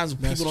 lot of times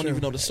people don't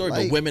even know the story,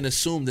 Like- but women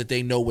assume that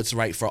they know what's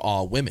right for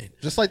all women.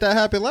 Just like that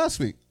happened last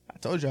week I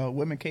told y'all,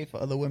 women cape for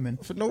other women.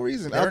 for no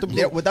reason. They're- Out the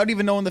they're- blue. without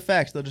even knowing the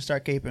facts, they'll just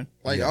start caping.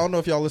 Like I don't know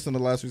if y'all listened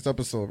to last week's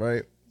episode,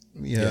 right?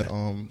 We had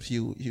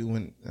Hugh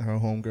and her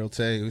homegirl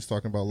Tay who was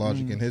talking about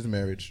Logic in his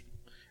marriage,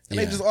 and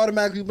Yeah. they just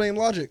automatically blame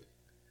Logic.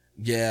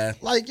 Yeah.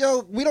 Like,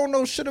 yo, we don't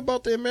know shit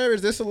about their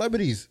marriage. They're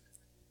celebrities.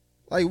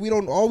 Like, we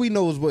don't. All we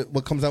know is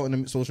what comes out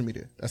in the social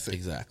media. That's it.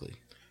 Exactly.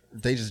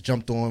 They just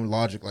jumped on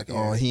Logic like,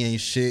 oh, he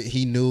ain't shit.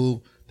 He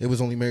knew they was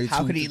only married.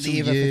 How could he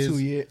leave her for 2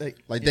 years?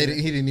 Like he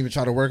didn't even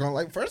try to work on.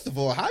 Like, first of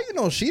all, how you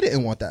know she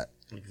didn't want that?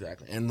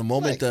 Exactly. And the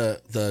moment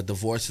the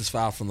divorce is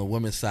filed from the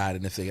women's side,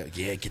 and if they go,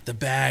 yeah, get the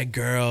bag,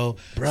 girl,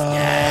 Bro.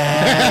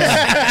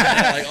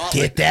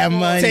 Get that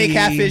money. Take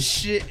half his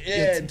shit.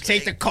 Yeah.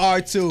 Take the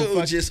car too. Dude,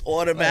 Fuck. just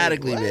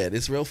automatically, Like, what? man.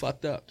 It's real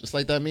fucked up. Just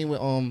like that meme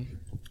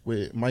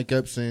with Mike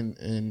Epps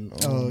and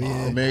Oh,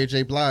 yeah. Mary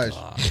J. Blige.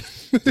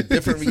 The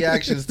different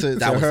reactions to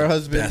That was her the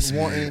husband best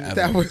meme wanting ever.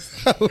 that was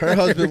her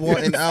husband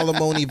wanting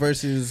alimony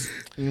versus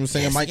you know what I'm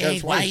saying Mike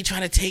Epps' why wife. you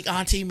trying to take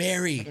Auntie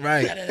Mary?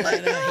 Right.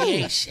 He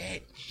ain't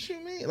shit. What you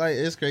mean? mean? Like,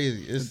 it's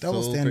crazy. It's The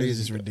double so standard crazy. is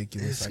just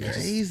ridiculous. It's Like,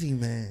 crazy,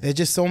 man. There's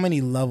just so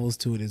many levels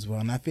to it as well.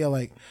 And I feel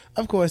like,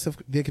 of course, if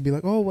they could be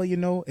like, oh, well, you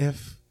know,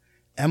 if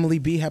Emily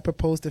B had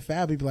proposed to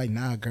Fab, he'd be like,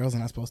 nah, girls are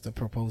not supposed to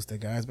propose to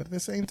guys. But at the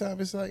same time,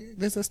 it's like,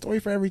 there's a story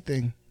for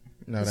everything.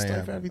 No, There's a they story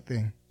ain't. for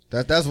everything.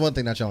 That's one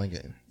thing that y'all ain't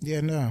getting.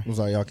 Yeah, no. I was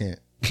like, y'all can't.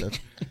 That's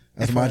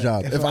If my I-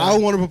 job. if If I- I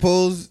want to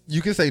propose,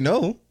 you can say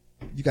no.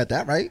 You got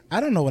that right. I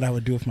don't know what I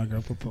would do if my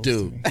girl proposed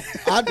to Dude. me.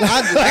 I'd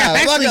laugh.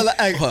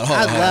 Hold on.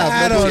 I'd laugh.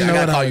 I No don't bullshit. know I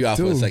what gotta I call would you out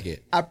for a do. second.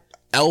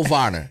 Elle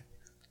Varner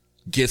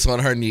gets on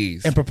her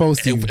knees And propose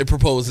to you. and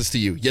proposes to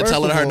you. You're First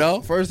telling of her all-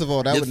 no? First of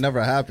all, that Yes. would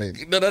never happen.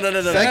 No.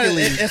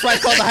 Secondly, It's why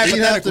it's called the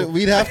hypothetical.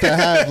 we'd have to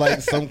have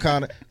like some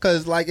kind of,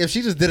 because like if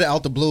she just did it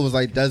out the blue, it was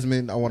like,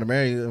 Desmond, I want to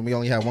marry you, and we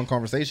only had one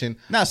conversation.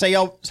 Nah, say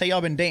y'all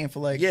been dating for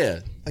like Yeah.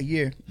 a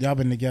year. Y'all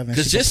been together. and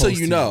Because she just so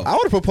proposed you to know, I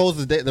would have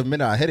proposed the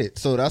minute I hit it,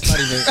 so that's not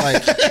even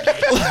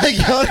like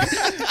y'all,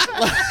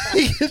 like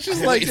it's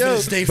just like, waiting for yo,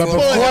 this day But for a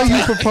before while.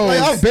 you propose,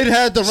 like I've been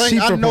had the ring. She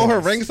I know her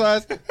proposed. ring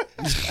size.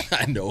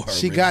 I know her.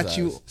 she ring got size.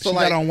 you. So, She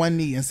like- got on one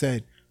knee and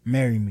said,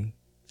 marry me.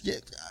 Yeah.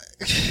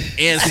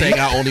 And saying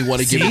I only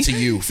want to give it to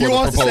you for He the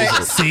wants to say-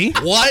 proposal. See?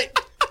 What?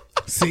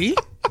 See?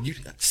 You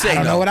say I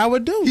don't no. know what I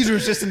would do. He's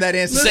resisting that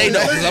answer. Say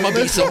no, because I'm gonna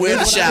be somewhere in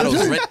the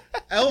shadows. Right?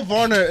 Elle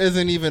Varner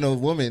isn't even a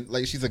woman.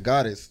 Like, she's a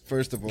goddess,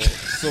 first of all.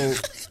 So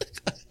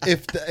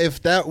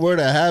if that were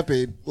to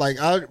happen, like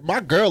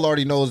my girl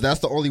already knows that's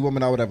the only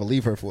woman I would ever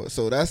leave her for.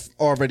 So that's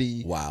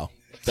already Wow.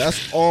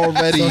 That's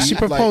already. So she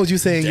proposed, you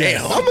saying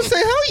yes. I'm gonna say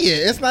hell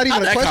yeah. It's not even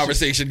How'd a that question.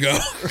 conversation go?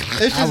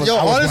 It's just I was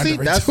honestly,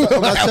 wondering that's too.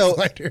 something I I was tell.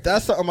 wondering.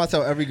 That's something I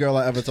tell every girl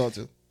I ever talk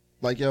to.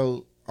 Like,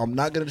 yo, I'm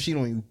not gonna cheat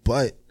on you,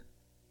 but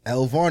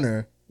Elle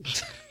Varner,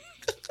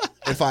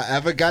 if I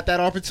ever got that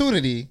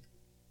opportunity,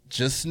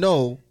 just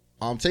know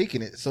I'm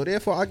taking it. So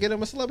therefore, I get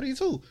him a celebrity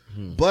too.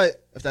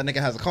 But if that nigga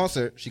has a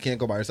concert, she can't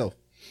go by herself.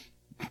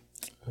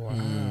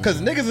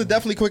 Because niggas are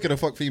definitely quicker to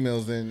fuck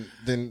females than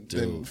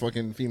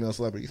fucking female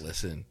celebrities.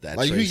 Listen, that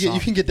Like Trey you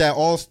can get that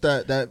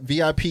that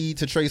VIP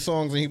to Trey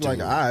Songz and he be like,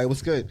 all right,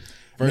 what's good?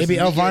 Versus Maybe me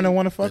Elle Varner getting-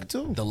 want to fuck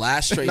too. the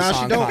last Trey Nah, she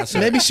Song don't. concert.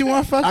 Maybe she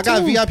want to fuck I got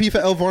too. VIP for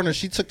Elle Varner.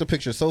 She took the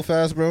picture so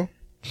fast, bro.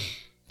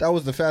 That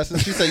was the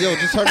fastest. She said, "Yo,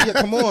 just hurry up,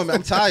 come on, man.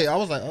 I'm tired." I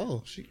was like,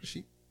 "Oh, she.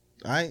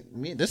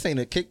 This ain't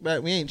a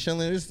kickback. We ain't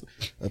chilling. This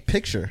a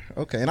picture,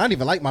 okay." And I didn't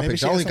even like my Maybe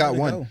picture. she I only has got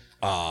somewhere to one.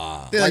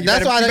 go. Like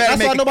that's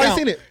why nobody count.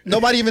 seen it.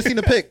 Nobody even seen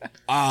the pic.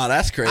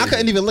 That's crazy. I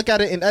couldn't even look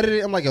at it and edit it.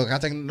 I'm like, "Yo, can I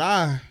take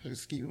nah?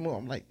 Just keep it more."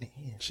 I'm like, "Damn,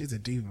 She's a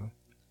diva.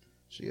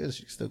 she is.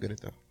 She can still get it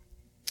though."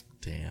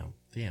 Damn.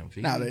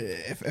 V. Now,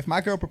 if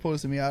my girl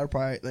proposed to me, I would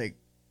probably like.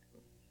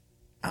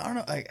 I don't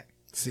know, like.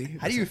 See,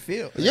 How do you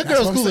feel? Your That's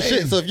girl's what cool I'm as shit.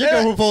 saying. So if your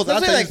girl proposed, I'm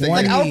I'll saying, tell you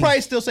like, to say I yes. would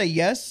probably still say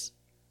yes,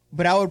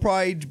 but I would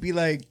probably be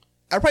like,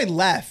 I'd probably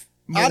laugh.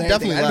 more I'd than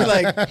definitely anything.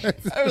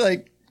 laugh. I'd be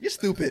like, you're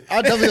stupid.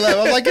 I definitely laugh.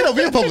 I'm like,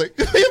 we in public.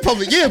 We in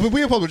public. Yeah, but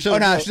we in public. Oh,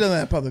 nah, she doesn't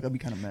in public. I'll be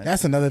kind of mad.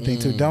 That's another thing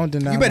too. Don't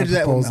deny You better my do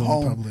that when proposal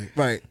we're in home. public.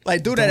 Right.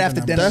 Like, do that Don't after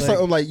deny dinner. That's like,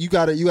 something like you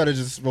gotta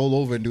just roll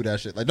over and do that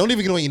shit. Like, don't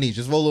even get on your knees.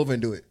 Just roll over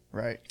and do it.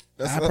 right.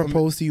 That's I something-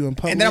 propose to you in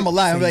public. And then I'm gonna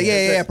lie. I'm say like,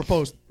 yes. yeah, I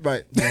proposed.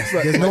 Right.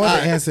 There's no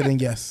other answer than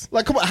yes.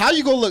 Like, come on. How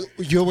you gonna look?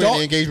 You're wearing Don't-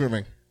 an engagement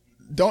ring.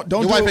 Don't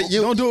Your do wife- it. you-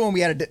 Don't do it when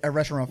we at a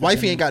restaurant. for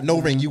Wifey dinner. ain't got no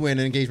ring. You wearing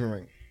an engagement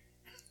ring.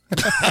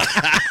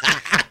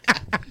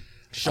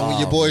 Showing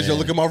your boys, yo,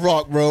 look at my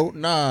rock, bro.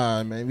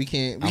 Nah, man, we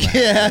can't. We I'ma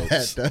can't have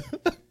have that.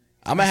 Though.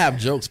 I'm gonna have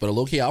jokes, but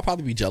low key, I'll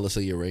probably be jealous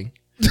of your ring.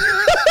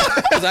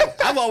 Because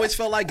I've always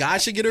felt like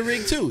guys should get a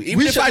ring too. Even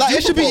We if should, I like, do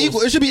it should be propose.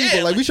 equal. It should be Yeah,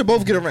 equal. Like we should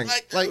both get a ring.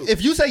 like, Like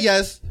if you say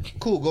yes,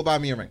 cool, go buy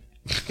me a ring.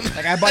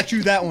 Like, I bought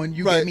you that one.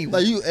 You Right. get me one.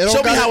 Like you. It don't Show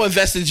me gotta- how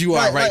invested you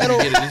are, Right, right? like,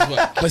 When you get it as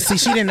well. But see,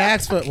 she didn't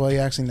ask for.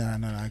 Well, actually,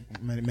 no.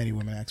 Many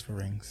women ask for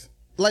rings.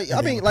 Like I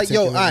And mean, then like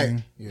yo, particular I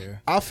ring, yeah.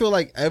 I feel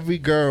like every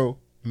girl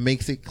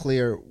makes it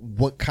clear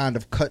what kind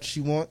of cut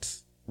she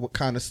wants, what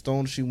kind of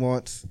stone she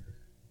wants,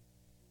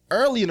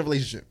 early in the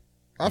relationship.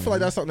 I feel like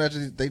that's something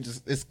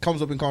that it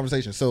comes up in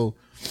conversation. So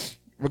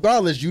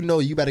regardless, you know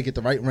you better get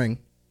the right ring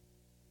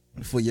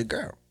for your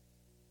girl,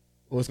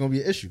 or it's gonna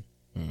be an issue.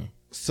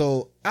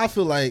 So I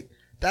feel like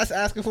that's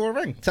asking for a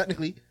ring.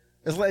 Technically,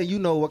 it's letting you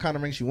know what kind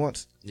of ring she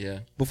wants Yeah.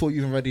 before you're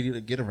even ready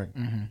to get a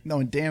ring.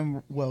 Knowing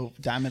damn well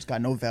diamonds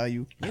got no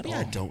value. Maybe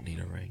I don't need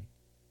a ring.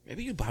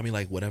 Maybe you buy me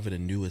like whatever the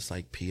newest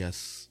like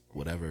PS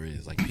whatever it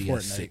is, like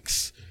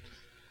PS6.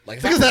 Like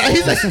if, I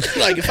propose,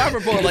 like if I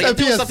propose, like if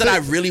there was something I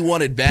really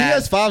wanted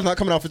bad. PS5's not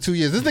coming out for 2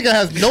 years. This nigga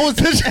has no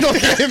intention of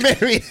getting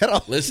married at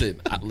all. Listen,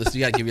 you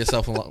gotta give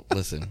yourself a long.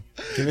 Listen,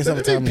 Give yourself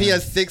a time.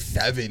 PS6,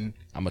 7.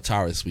 I'm a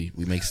Taurus. We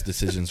make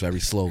decisions very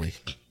slowly.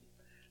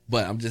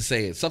 But I'm just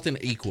saying something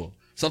equal.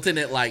 Something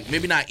that like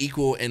maybe not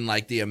equal in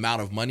like the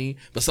amount of money,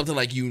 but something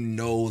like you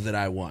know that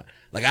I want.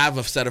 Like I have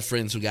a set of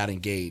friends who got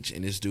engaged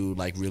and this dude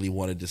like really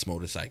wanted this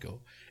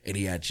motorcycle and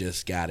he had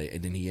just got it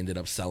and then he ended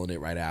up selling it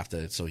right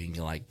after so he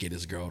can like get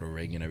his girl the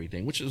ring and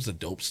everything, which was a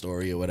dope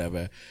story or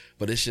whatever.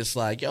 But it's just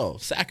like, yo,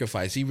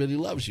 sacrifice. He really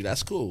loves you.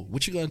 That's cool.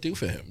 What you gonna do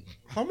for him?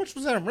 How much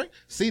was that ring?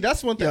 See,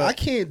 that's one thing. Yeah. I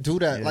can't do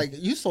that. Like,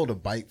 you sold a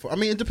bike for, I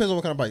mean, it depends on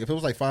what kind of bike. If it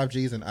was like 5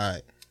 Gs and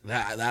That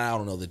I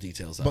don't know the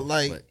details of. but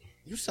like,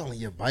 You selling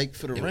your bike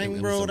for the It ring,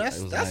 was bro? a- That's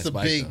it was a that's nice a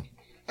bike, big. though.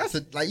 That's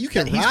a like you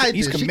can He's ride committed.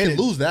 this. She can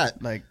lose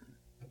that. Like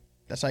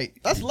that's how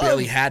That's He love.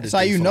 barely had that's to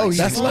how do you for, know like, he's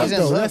That's in love, he's in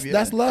though. love,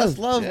 That's love. That's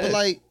love, Yeah. but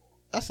like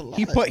that's a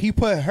lot. He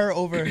put her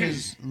over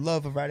his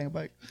love of riding a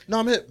bike. No,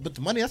 I'm hit, but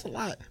the money that's a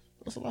lot.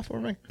 That's a lot for a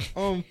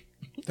ring.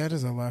 That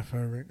is a lot for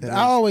a ring.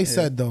 I always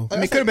said though. I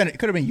mean, it could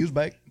have been used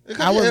bike.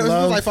 I would it was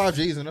love- like 5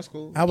 G's and that's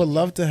cool. I would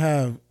love to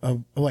have a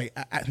wait.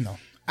 No,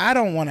 I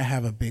don't want to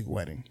have a big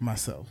wedding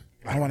myself.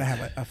 I want to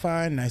have a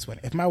fine, nice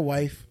wedding. If my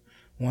wife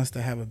wants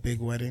to have a big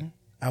wedding,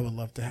 I would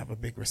love to have a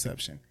big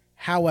reception.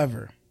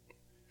 However,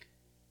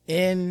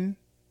 in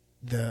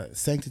the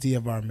sanctity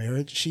of our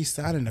marriage, she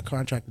signed in a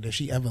contract that if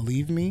she ever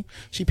leave me,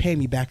 she paid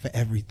me back for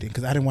everything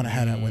because I didn't want to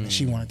have that wedding.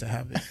 She wanted to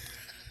have it.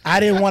 I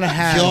didn't want to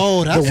have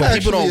Yo, that's the wedding.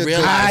 People don't Actually,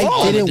 realize I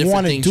all the didn't different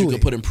wanna things do you it.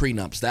 could put in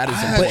prenups. That is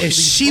But important. if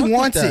she fuck with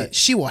wants that. it,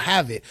 she will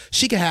have it.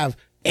 She can have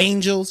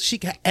angels. She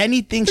can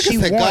anything Nigga she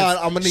said, wants. "God,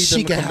 I'ma need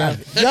she them to can come have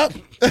it. Yup.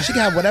 She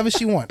can have whatever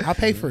she wants. I'll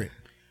pay for it.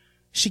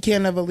 She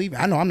can't never leave me.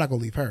 I know I'm not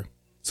gonna leave her.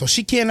 So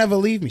she can't never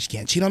leave me. She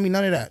can't cheat on me.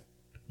 None of that.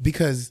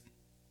 Because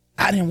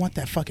I didn't want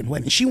that fucking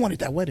wedding. She wanted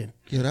that wedding.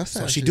 Yeah, that's So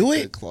she actually do a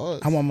it. good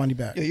clause. I want money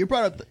back. Yo, you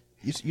brought up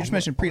you just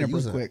mentioned I'm gonna prenup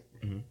use real that.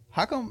 quick.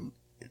 How come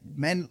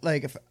men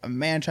like if a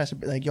man tries to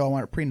be like, yo, I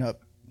want a prenup,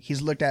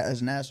 he's looked at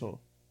as an asshole?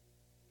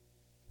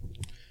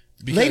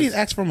 Because- Ladies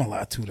ask for them a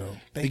lot too, though.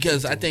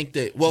 Because I think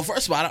that, well,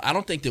 first of all, I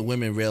don't think that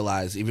women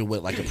realize, even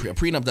with like a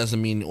prenup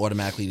doesn't mean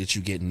automatically that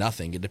you get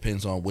nothing. It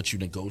depends on what you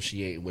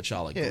negotiate and what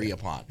y'all agree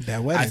upon.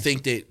 That wedding. I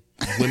think that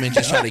women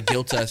just try to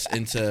guilt us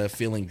into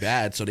feeling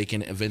bad so they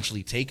can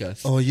eventually take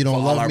us Oh, you don't for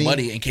all love our me?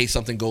 money in case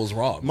something goes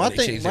wrong. My when they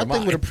thing, change my their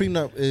thing with a mind.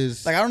 prenup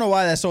is Like I don't know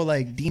why that's so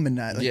like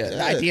demonized. Like, Yeah.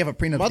 the idea of a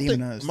prenup my thing,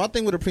 demonized. my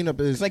thing with a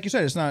prenup is It's like you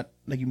said, it's not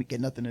like you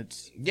get nothing.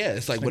 It's Yeah,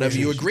 it's like whatever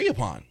you agree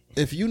upon.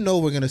 if you know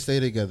we're gonna stay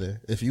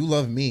together, if you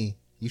love me,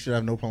 you should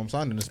have no problem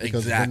signing this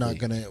because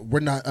Exactly.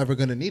 we're not ever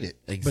gonna need it.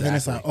 Exactly. But then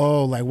it's like,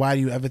 oh, like why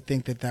do you ever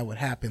think that would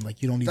happen?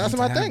 Like you don't even. That's need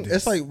my to have thing. this.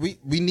 It's like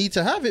we need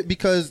to have it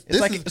because It's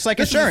like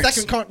insurance.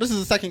 This is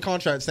the second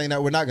contract saying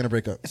that we're not gonna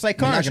break up. it's like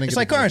We're car. not gonna It's get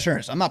like car divorced.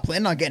 insurance. I'm not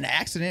planning on getting an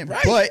accident,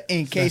 but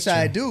in case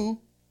I do,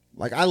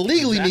 Like I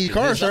legally Exactly. need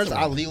car There's insurance.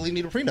 nothing I wrong. legally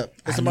need a prenup.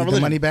 It's I in my need the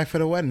religion. money back for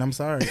the wedding. I'm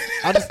sorry.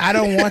 I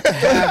don't want to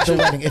have the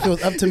wedding. If it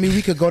was up to me,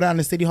 we could go down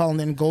to City Hall and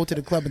then go to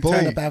the club and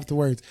turn Boom. up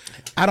afterwards.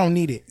 I don't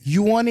need it.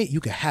 You want it?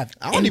 You can have it.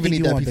 I don't even Anything need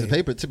you that want, piece of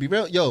babe. paper. To be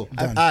real, yo, all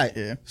Done. right.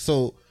 Yeah.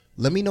 So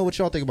let me know what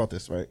y'all think about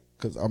this, right?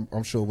 Because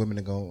I'm sure women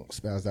are gonna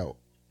spaz out.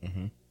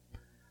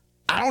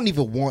 I don't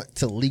even want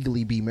to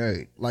legally be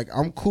married. Like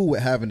I'm cool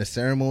with having a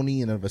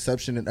ceremony and a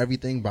reception and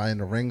everything, buying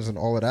the rings and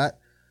all of that.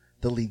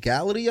 The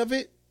legality of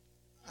it,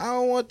 I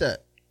don't want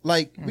that.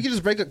 Like we can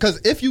just break up because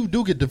if you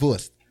do get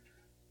divorced,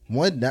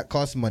 one that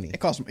costs money. it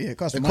costs. Yeah, it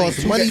costs It money.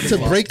 costs money to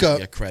break up.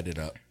 Your credit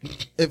up.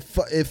 It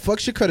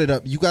fucks your credit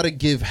up. You got to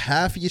give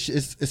half your shit.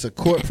 It's a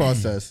court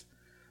process.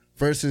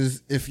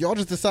 Versus if y'all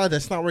just decide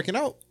that's not working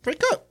out,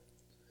 break up.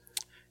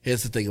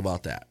 Here's the thing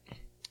about that.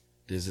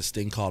 There's this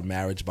thing called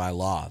marriage by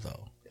law,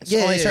 though. It's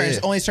Yeah, only yeah, certain yeah.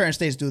 only certain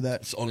states do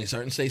that. It's only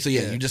certain states. So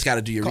yeah, you just got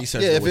to do your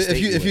research. Yeah, on what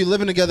state if in. you're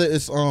living together,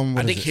 it's I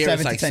what think is it? here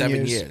it's 7 to like 10 7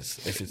 years. years.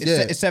 If it's, It's, Yeah.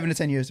 it's 7 to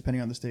 10 years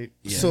depending on the state.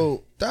 Yeah.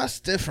 So that's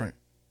different.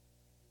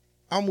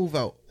 I'll move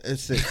out at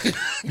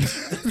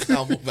 6.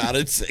 I'll move out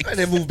at 6. And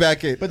then move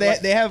back in. But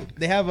they have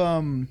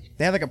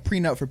like a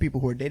prenup for people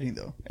who are dating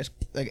though. It's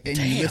like and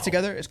you live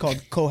together. It's called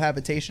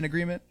cohabitation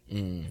agreement.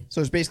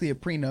 So it's basically a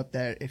prenup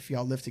that if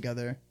y'all live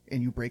together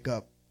and you break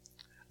up,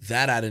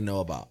 That I didn't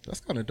know about. That's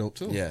kind of dope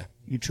too. Yeah.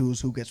 you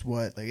choose who gets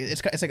what. Like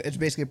it's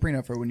basically a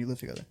prenup for when you live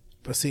together.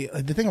 But see,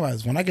 the thing about it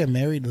is when I get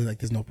married, like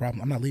there's no problem.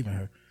 I'm not leaving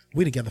her.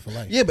 We together for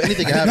life. Yeah, but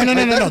anything can No,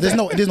 happen. no. There's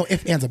no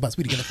ifs, ands, or buts.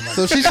 We together for life.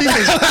 So she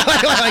cheats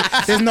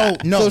on There's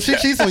no. So she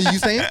cheats on you. You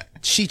saying?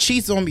 She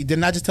cheats on me.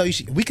 Didn't I just tell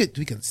you we could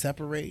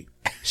separate?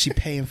 She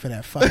paying for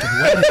that fucking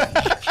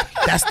wedding.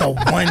 That's the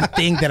one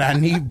thing that I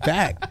need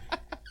back.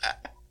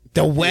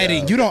 The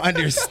wedding. You don't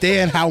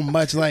understand how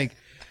much like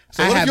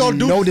So I what if have y'all do?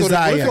 no What if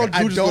desire. y'all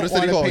I do just go to don't City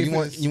wanna Hall? pay You for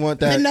want this. you want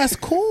Then that? that's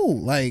cool.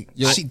 Like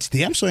she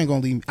damn sure ain't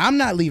gonna leave me. I'm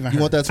not leaving her.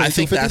 You want that? I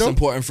think 2250 that's though?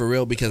 important for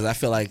real because I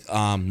feel like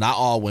not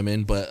all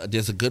women, but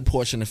there's a good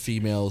portion of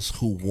females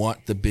who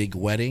want the big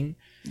wedding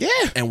Yeah.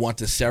 and want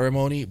the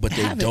ceremony, but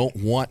they Have it. don't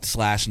want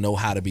 / know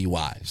how to be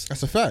wives.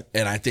 That's a fact.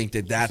 And I think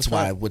that's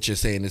why what you're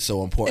saying is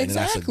so important, and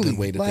that's a Exactly. good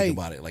way to Like- think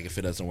about it. Like if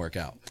it doesn't work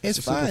out, It's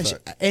a simple fine.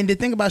 fact. And the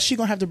thing about she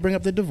gonna have to bring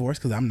up the divorce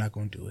because I'm not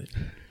gonna do it.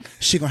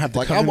 She gonna have to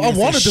Like, come I to me and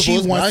want say a she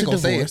divorce, but I wants ain't a gonna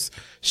say it. divorce.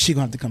 She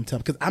gonna have to come tell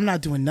because I'm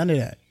not doing none of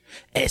that.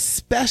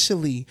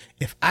 Especially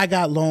if I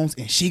got loans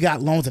and she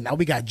got loans and now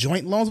we got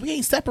joint loans. We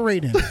ain't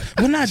separating.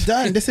 We're not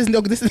done.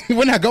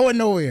 We're not going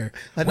nowhere.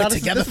 Like, We're now this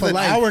together is for in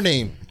life. our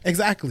name.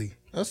 Exactly.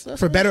 That's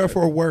For better or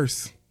for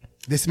worse.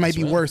 This might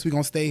be worse. We're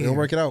gonna stay We'll here.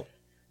 work it out.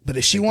 But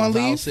if she wanna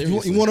vows leave,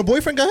 seriously. You want a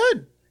boyfriend? Go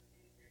ahead.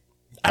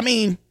 I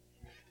mean,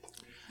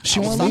 she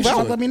I was wanna leave, talking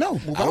she'll to let me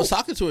know. I was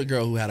talking to a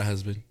girl who had a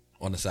husband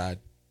on the side.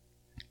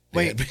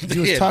 Wait, They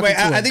was had- talking Wait,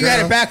 to a I think you had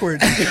girl. it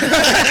backwards.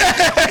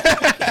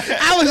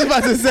 I was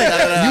about to say,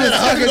 you was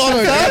talking to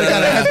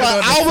her.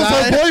 I was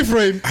her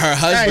boyfriend. Her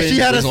husband She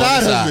had a was on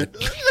side the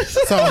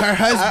husband. So her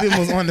husband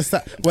was on the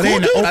side. Well, they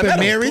in an Cool dude. I open met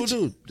him. marriage,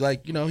 Cool dude.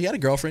 Like, you know, he had a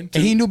girlfriend.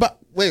 and he knew about.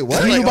 Wait,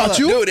 what? He knew Like, about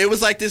you. Dude, it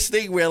was like this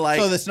thing where like,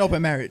 So it's an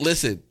open marriage.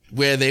 listen,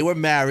 where they were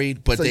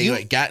married, but So they you-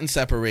 like, gotten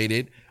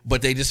separated,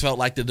 but they just felt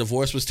like the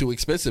divorce was too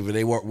expensive and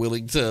they weren't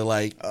willing to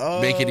like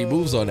make any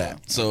moves on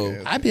that. So,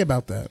 I'd be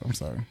about that. I'm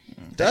sorry.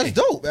 That's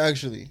dope,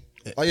 actually.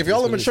 Like, if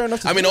y'all are mature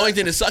enough to I do mean, the that- only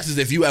thing that sucks is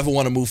if you ever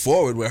want to move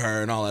forward with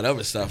her and all that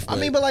other stuff. I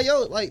mean, but like,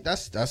 yo, like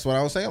that's what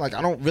I was saying. Like,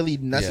 I don't really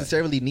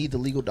necessarily need the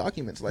legal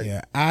documents. Like,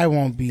 Yeah, I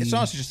won't be. It's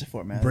honestly just a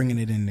format. bringing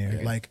it in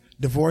there. Like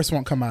divorce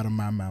won't come out of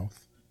my mouth.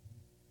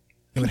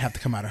 It would have to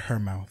come out of her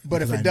mouth.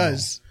 But if because it I know.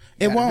 does,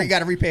 It won't. We got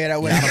to repay it that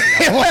way.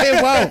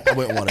 it won't. I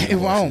wouldn't want to. It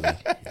won't.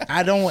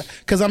 I don't want,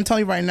 because I'm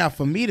telling you right now,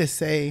 for me to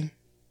say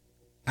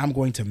I'm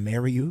going to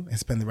marry you and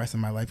spend the rest of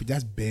my life with you,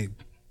 that's big.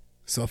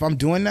 So if I'm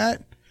doing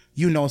that,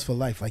 you know it's for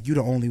life. Like, you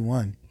the only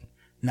one.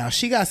 Now,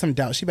 she got some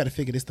doubt. She better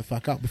figure this the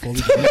fuck out before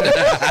we get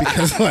married.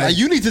 Because like,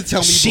 you need to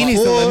tell me. she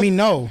needs to let me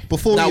know.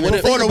 before Now, we what even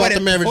if- think before the about wedding-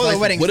 the marriage. before the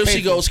license. wedding- What if she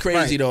painful. goes crazy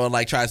Right. though and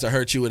like tries to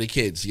hurt you and the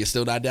kids? You're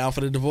still not down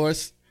for the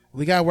divorce?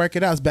 We got to work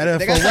it out. It's better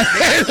They for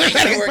got You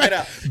gotta work it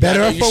out.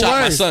 Better You for shot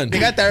my worse. son. They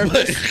got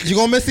therapists. You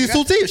gonna miss these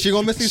two teeth? She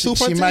gonna miss these two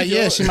front She teeth? might,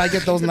 yeah, yo? she might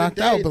get those To the knocked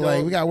out, day, but like,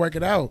 dog. we got to work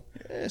it out.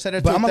 Send her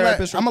to But a I'm gonna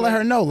therapist. let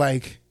her know,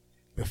 like,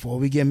 before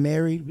we get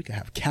married, we can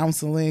have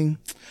counseling.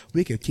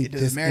 We could keep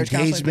Does this marriage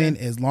counseling, engagement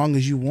as long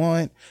as you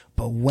want.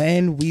 But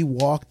when we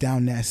walk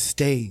down that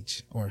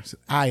stage or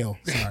aisle,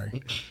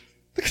 sorry,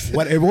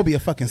 what it will be a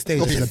fucking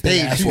stage. It's It's a a big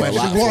stage. ass For a wedding.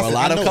 lot- For a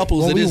lot of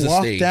couples, When it we is a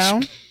walk stage.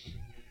 down,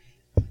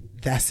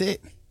 that's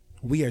it.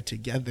 We are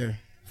together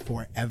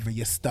forever.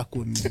 You're stuck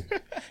with me.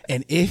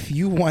 And if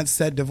you want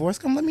said divorce,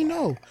 come let me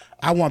know.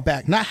 I want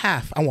back, not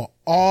half. I want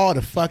all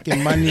the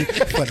fucking money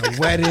for the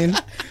wedding.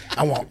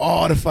 I want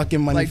all the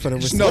fucking money for the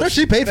reception. What if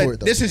she paid for it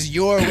though? This is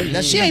your.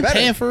 That She ain't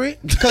paying for it.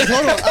 Because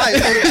hold on, all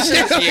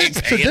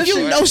right,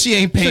 You know she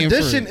ain't paying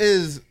tradition for it.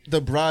 is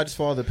the bride's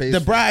father pays. The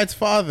for it. bride's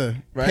father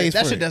Right. pays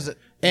That for shit it. doesn't.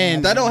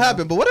 And That don't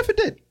happen. But what if it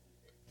did?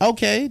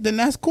 okay, then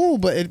that's cool,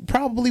 but it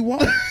probably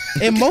won't.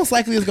 It most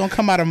likely is gonna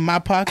come out of my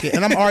pocket,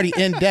 and I'm already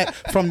in debt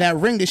from that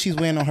ring that she's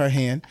wearing on her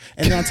hand.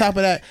 And then on top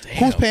of that,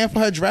 who's paying for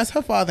her dress?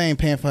 Her father ain't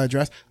paying for her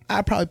dress.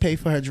 I probably pay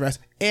for her dress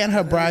and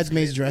her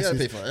bridesmaids' gotta dresses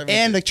pay for everything.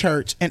 and the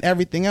church and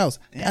everything else.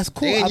 That's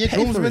cool. And I'll your pay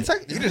for groomsmen it.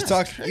 tech- You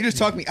just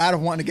talked me out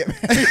of wanting to get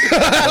married.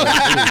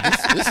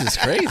 This is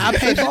crazy. I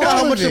pay for You know all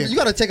how of much it. you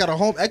got to take out a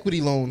home equity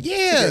loan.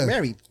 Yeah. To get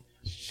married.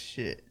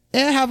 Shit.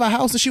 And have a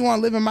house, and she want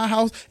to live in my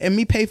house, and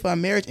me pay for a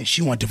marriage, and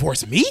she want to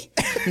divorce me?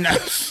 No.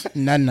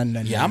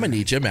 Yeah, I'm gonna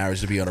need your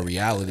marriage to be on a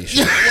reality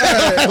show.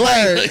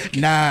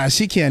 Nah,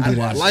 she can't do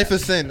that. Life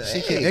is sin.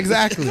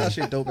 Exactly. That's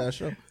a dope ass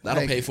show.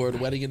 That'll pay for the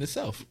wedding in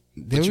itself.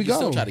 There But we you can go.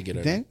 still try to get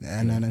her. Then,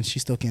 no, she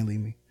still can't leave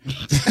me.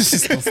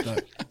 She's still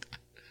stuck.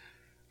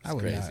 I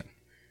would crazy. not.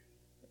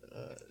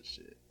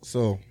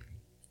 So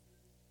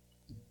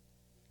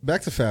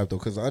back to Fab though,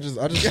 because I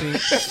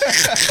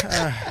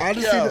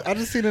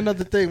just seen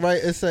another thing.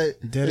 Right, it said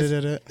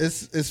Da-da-da-da.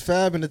 it's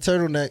Fab in the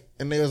turtleneck,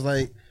 and they was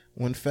like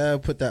when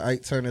Fab put that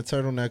Ike Turner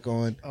turtleneck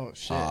on. Oh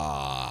shit.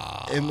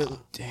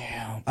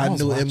 Damn. I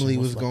was knew watching Emily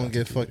what's was Left gonna Out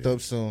get the fucked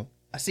up soon.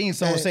 I seen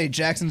someone say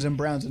Jacksons and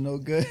Browns are no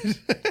good.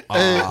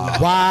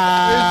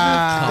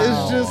 Wow.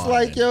 It's just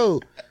like,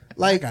 yo,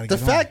 like gotta the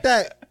get fact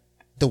that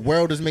the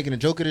world is making a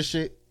joke of this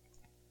shit.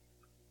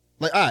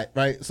 Like, all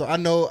right. So I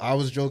know I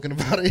was joking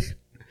about it,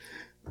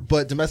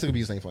 but domestic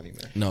abuse ain't funny,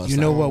 man. No, it's You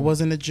know not. what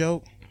wasn't a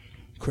joke?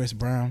 Chris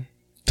Brown.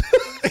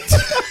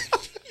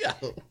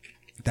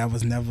 That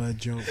was never a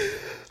joke.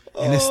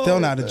 And it's still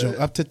not a joke.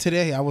 Up to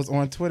today, I was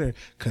on Twitter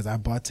because I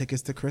bought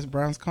tickets to Chris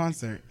Brown's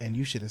concert, and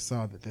you should have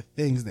saw that the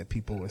things that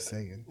people were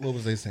saying. What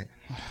was they saying?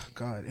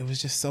 God, it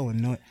was just so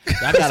annoying.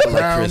 I gotta let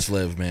Brown- Chris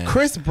live, man.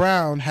 Chris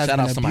Brown has Shout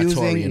been outs to my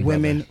abusing Torian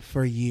women brother.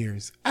 for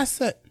years. I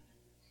said,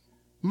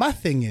 my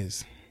thing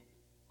is,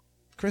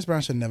 Chris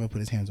Brown should never put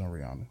his hands on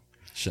Rihanna.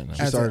 Shouldn't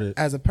have. As started.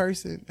 as a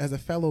person, as a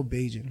fellow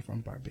Bajan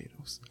from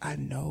Barbados, I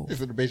know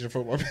It's an invasion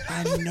from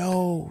I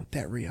know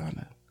that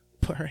Rihanna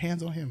put her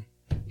hands on him.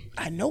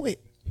 I know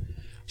it.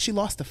 She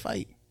lost the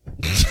fight.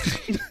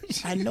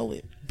 I know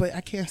it, but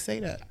I can't say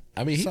that.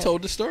 I mean, he So-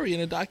 told the story in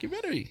a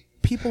documentary.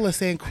 People are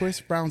saying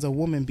Chris Brown's a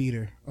woman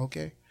beater.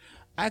 Okay,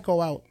 I go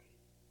out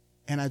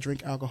and I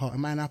drink alcohol.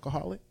 Am I an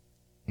alcoholic?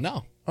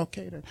 No.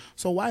 Okay, then.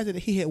 So why is it that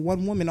he hit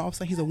one woman, all of a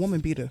sudden he's a woman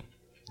beater?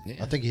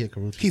 I think he hit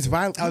Karuchi. He's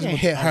violent. I was He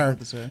about didn't hit to- I her.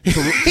 was about to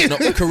say. No,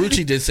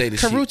 Karuchi did say the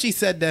shit. Karuchi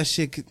said that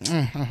shit.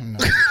 No.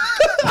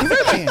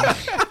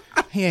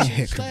 He ain't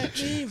hit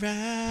Karuchi.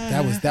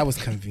 That was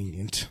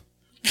convenient.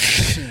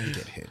 She didn't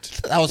get hit.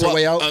 That was her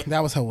way out.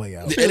 That was her way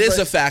out. It is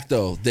a fact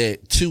though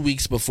that 2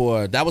 weeks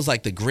before that was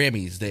like the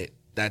Grammys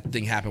that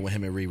thing happened with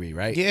him and Riri,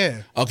 right?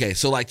 Yeah. Okay,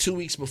 so like 2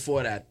 weeks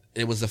before that,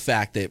 it was the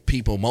fact that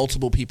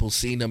multiple people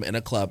seen him in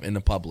a club in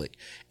the public,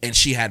 and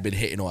she had been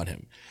hitting on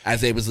him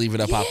as they was leaving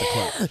up out the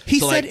club. He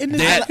so said like, in the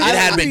it I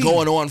had been agree.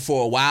 going on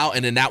for a while,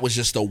 and then that was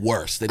just the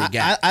worst that it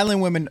got.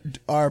 Island women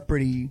are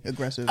pretty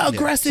aggressive.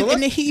 Aggressive,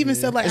 and then he even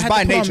said like, It's I by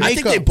had to put on nature. I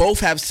think makeup. they both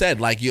have said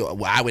like,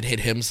 I would hit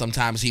him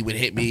sometimes, he would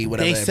hit me,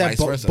 whatever, They and said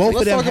vice versa. both of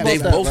Let's them talk have about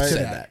They've that, both right?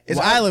 said that. It's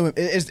island.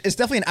 It's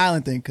definitely an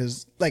island thing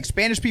because like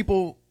Spanish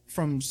people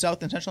from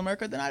South and Central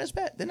America, they're not as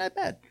bad. They're not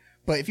bad.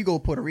 But if you go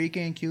Puerto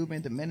Rican,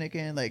 Cuban,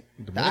 Dominican, like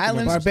the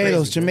islands, Barbados,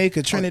 crazy, bro.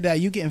 Jamaica, Trinidad,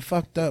 you getting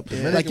fucked up.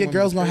 Like your women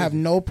girl's is gonna have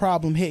crazy. no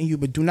problem hitting you,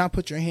 but do not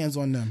put your hands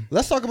on them.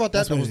 Let's talk about that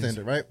That's what double it is.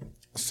 standard, right?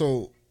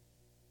 So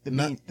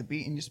The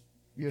beating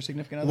your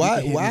significant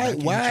other.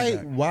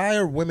 why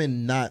are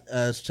women not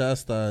as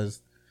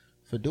chastised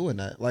for doing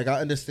that? Like I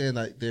understand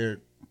like they're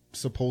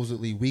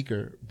supposedly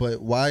weaker,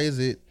 but why is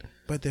it?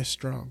 But they're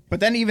strong. But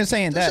then even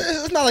saying that,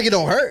 It's not like it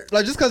don't hurt.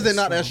 Like just because they're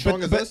not as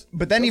strong as us.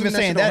 but then doesn't even mean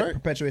saying shit don't that hurt.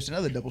 perpetuates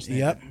another double standard.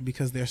 Yep,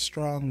 because they're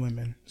strong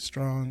women,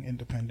 strong,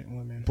 independent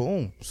women.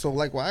 Boom. So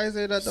like, why is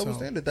there that double So,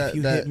 standard? if That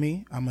you that hit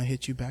me, I'm gonna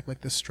hit you back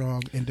like the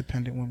strong,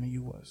 independent woman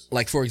you was.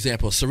 Like for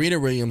example, Serena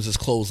Williams is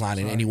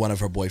clotheslining any one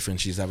of her boyfriends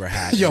she's ever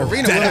had. Yo,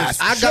 Serena dead Williams,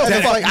 ass. I got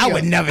Dead to ass. fight. I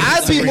would never.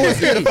 I'd hit be Serena. more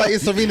scared of fighting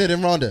Serena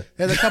than Ronda.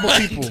 There's a couple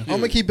people. I'm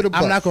gonna keep it a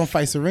buck. I'm not gonna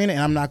fight Serena,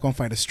 and I'm not gonna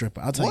fight a stripper.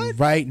 I'll tell you What?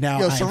 right now.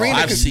 Yo, I ain't Serena fighting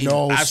I've could- seen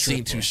no I've stripper.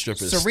 seen two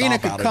strippers. Serena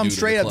stomp out could a come dude in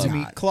straight the up to club.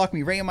 me, clock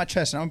me right in my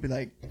chest, and I'm gonna be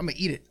like, I'm gonna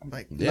eat it. I'm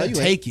like, Yeah. you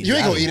Take ain't, it. You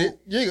ain't gonna Yeah. eat it.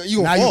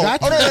 You Now gonna you fall. got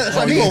to. Oh, no, that's what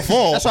I you mean. gonna Gonna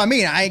fall. That's what I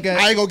mean. I ain't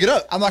gonna get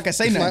up. I'm not gonna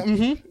say It's like,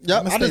 nothing. Yep,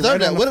 I'ma I stay deserve right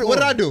that. on the What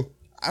did I floor. do?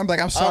 I'm like,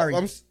 I'm sorry.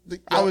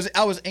 I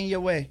was in your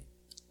way.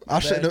 I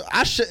shouldn't.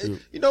 I should.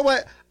 You know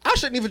what? I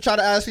shouldn't even try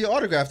to ask for your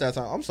autograph that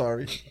time. I'm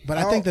sorry. But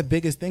I think the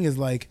biggest thing is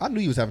like I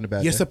knew you was having a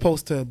bad you're day.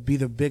 supposed to be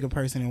the bigger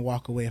person and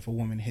walk away if a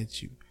woman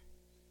hits you.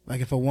 Like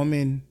if a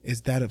woman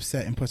is that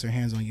upset and puts her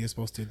hands on you, you're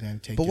supposed to then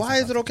take. But why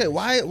is it okay?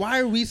 Why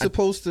are we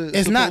supposed to?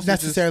 It's not supposed to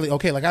just- necessarily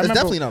okay. Like I It's remember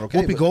definitely not okay,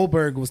 Whoopi but-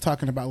 Goldberg was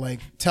talking about like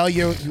tell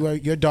your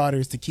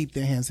daughters to keep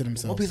their hands to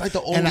themselves. Whoopi's like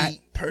the And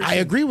only person. I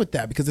agree with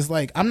that because it's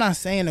like I'm not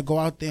saying to go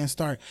out there and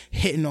start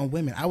hitting on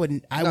women. I would No,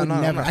 never.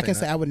 I'm not I can saying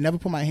say that. I would never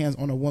put my hands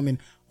on a woman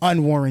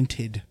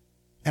unwarranted,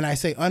 and I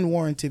say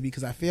unwarranted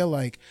because I feel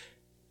like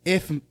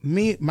if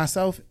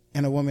myself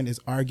and a woman is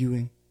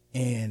arguing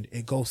and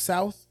it goes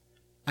south,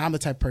 I'm the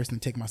type of person to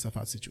take myself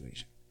out of the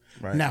situation.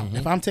 Right. Now,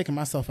 if I'm taking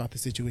myself out the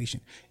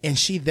situation and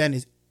she then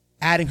is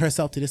adding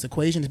herself to this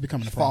equation, it's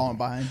becoming a problem.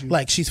 Following behind you.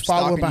 Like she's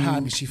following Stalking behind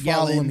you, me, she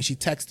following yelling. me, she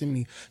texting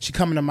me, she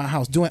coming to my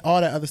house, doing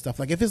all that other stuff.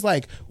 Like if it's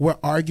like we're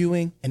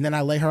arguing and then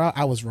I lay her out,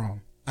 I was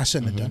wrong. I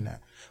shouldn't have done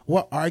that.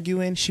 We're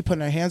arguing, she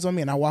putting her hands on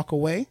me and I walk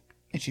away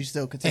And she's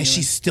still continuing. and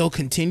she's still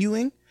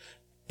continuing,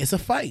 it's a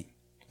fight.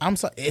 I'm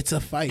sorry, it's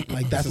a fight.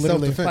 Like that's It's a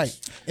literally a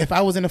self-defense. fight. If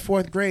I was in the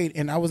 4th grade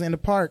and I was in the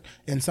park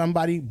and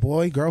somebody,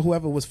 boy, girl,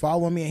 whoever was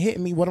following me and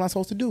hitting me, what am I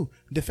supposed to do?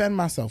 Defend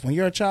myself. When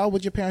you're a child,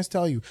 what your parents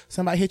tell you?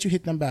 Somebody hit you,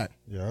 hit them back.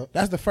 Yep.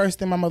 That's the first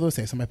thing my mother would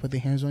say. Somebody put their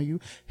hands on you,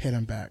 hit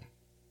them back.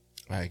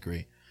 I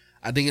agree.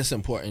 I think it's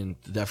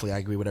important. Definitely, I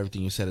agree with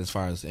everything you said as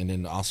far as, and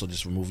then also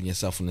just removing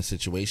yourself from the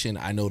situation.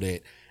 I know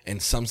that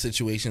in some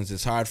situations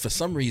it's hard for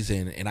some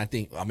reason, and I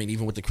think, I mean,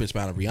 even with the Chris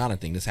Brown and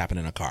Rihanna thing, this happened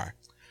in a car.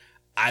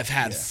 I've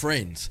had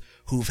friends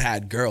who've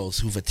had girls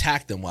who've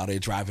attacked them while they're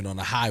driving on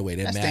the highway.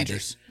 They're That's mad.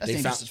 dangerous. That's They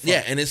dangerous found- as fuck.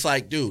 yeah, and it's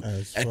like, dude,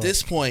 at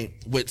this point,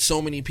 with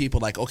so many people,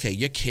 like, okay,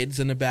 your kid's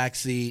in the back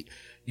seat,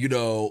 you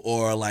know,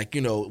 or like,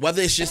 you know,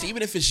 whether it's just,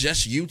 even if it's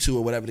just you two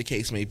or whatever the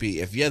case may be,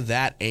 if you're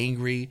that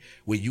angry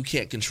where you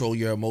can't control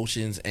your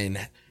emotions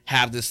and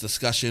have this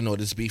discussion or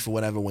this beef or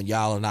whatever when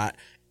y'all are not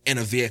in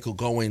a vehicle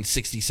going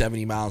 60,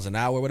 70 miles an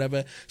hour or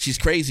whatever, she's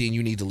crazy and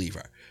you need to leave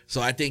her.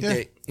 So I think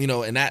that, you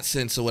know, in that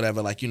sense or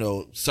whatever, like, you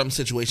know, some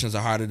situations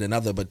are harder than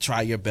other, but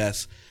try your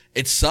best.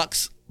 It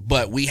sucks,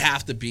 but we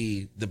have to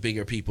be the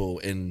bigger people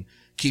and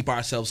keep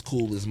ourselves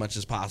cool as much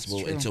as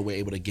possible until we're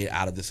able to get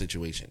out of the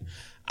situation.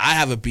 I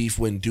have a beef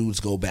when dudes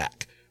go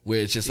back, where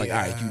it's just like, all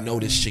right, you know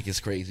this chick is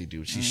crazy,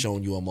 dude. She's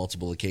shown you on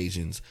multiple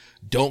occasions.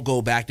 Don't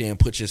go back there and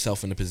put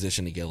yourself in a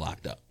position to get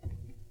locked up.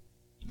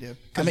 Yeah.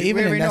 I mean,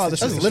 even in that That's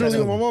situation, literally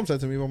what my mom said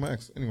to me about my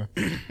ex.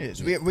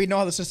 Anyway, we know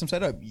how the system's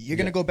set up. You're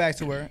gonna go back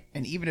to her,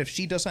 and even if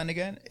she does something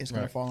again, it's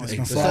gonna fall on you.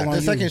 gonna fall on the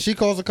you. second she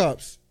calls the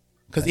cops,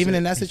 Because even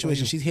in that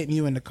situation, she's hitting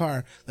you in the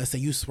car. Let's say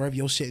you swerve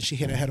your shit and she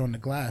hit her head on the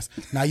glass.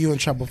 Now you in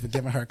trouble for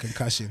giving her a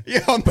concussion. Yo,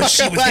 I'm But not she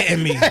gonna was lie.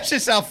 hitting me. That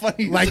shit sound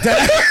funny. Like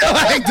that,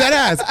 like dead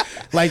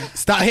ass. Like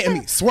stop hitting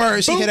me.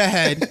 Swerve. She hit her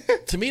head.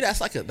 To me, that's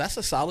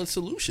a solid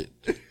solution.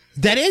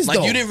 That is Like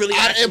though. you didn't really.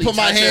 I didn't put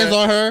my hands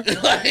on her.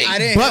 Like, I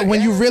didn't. But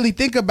when you really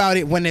think about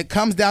it, when it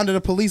comes down to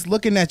the police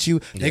looking at you,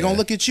 they're Yeah. gonna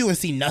look at you and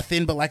see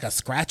nothing but like a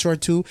scratch or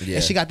two. Yeah.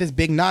 And she got this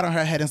big knot on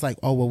her head. And it's like,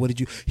 oh well, what did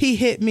you? He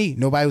hit me.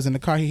 Nobody was in the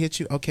car. He hit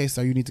you. Okay,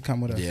 so you need to come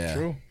with us. Yeah.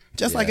 True.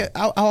 Just like Yeah.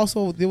 I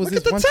also there was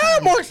Look this at the one time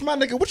time. marks, my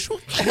nigga. What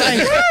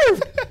you?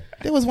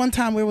 There was one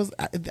time where it was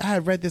I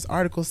had read this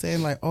article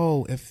saying like,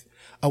 oh, if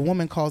a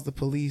woman calls the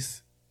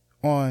police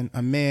on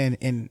a man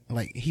and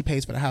like he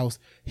pays for the house,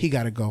 he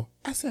gotta go.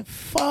 I said,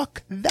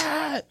 fuck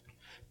that.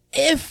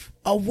 If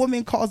a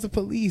woman calls the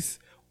police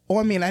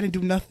on me and I didn't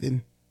do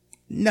nothing,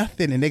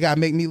 nothing, and they gotta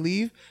make me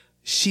leave.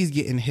 She's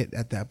getting hit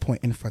at that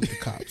point in front of the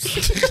cops,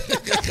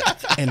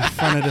 in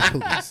front of the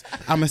police.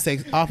 I'm gonna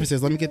say,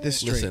 officers, let me get this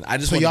straight. Listen, I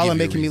just so wanna y'all give are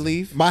you a making me reason.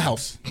 leave. My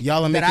house.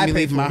 Y'all are That making I me pay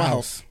leave for my my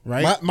house,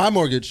 right? My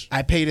mortgage.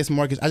 I pay this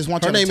mortgage. I just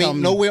want Her y'all to name tell ain't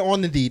me nowhere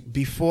on the deed.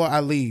 before I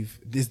leave.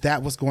 Is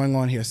that what's going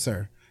on here,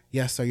 sir?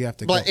 Yes, sir. You have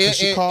to go. But 'Cause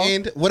she called.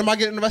 and what am I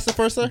getting arrested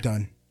for, sir?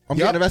 Done. I'm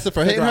getting arrested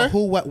for hitting Figure out her?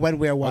 Who, what, when,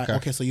 where, why. Okay.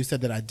 Okay, so you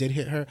said that I did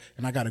hit her,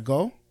 and I gotta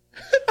go.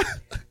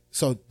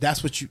 So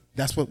that's what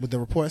the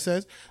report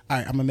says. All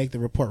right, I'm gonna make the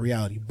report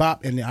reality.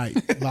 Bop, and then all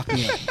right, lock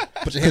me up.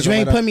 Because you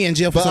ain't put me in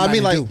jail for But I something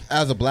mean, I like, didn't do.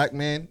 as a black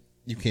man,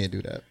 you can't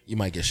do that. You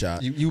might get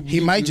shot. He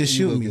might just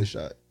shoot will me. Get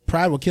shot.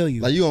 Pride will kill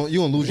you. Like you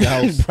gonna lose your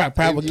house.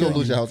 Pride will you kill gonna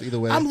lose you. your house either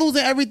way. I'm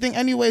losing everything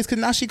anyways. Because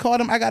now she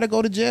called him. I gotta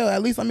go to jail.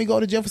 At least let me go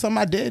to jail for something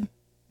I did.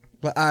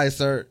 But all right,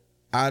 sir,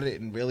 I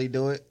didn't really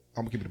do it.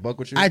 I'm gonna keep it a buck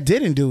with you. I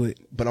didn't do it.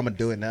 but I'm gonna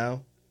do it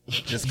now.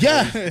 Just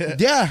 'cause.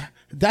 Yeah.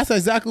 That's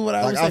exactly what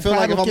I was Like, saying. I feel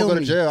like if I'm gonna go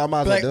to jail, I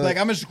might as well Like, do like it.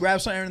 I'm gonna just grab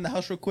something in the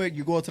house real quick.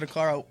 You go to the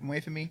car and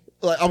wait for me.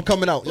 Like, I'm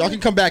coming out. Y'all can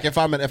come back in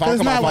 5 minutes. If I It's don't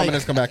come out not in 5 like-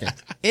 minutes, come back in.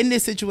 In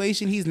this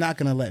situation, he's not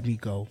gonna let me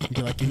go. And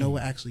be like, you know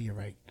what? Actually, you're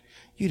right.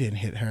 You didn't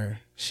hit her.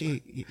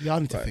 Y'all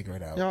need to figure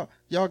it out.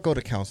 Y'all go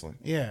to counseling.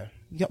 Yeah.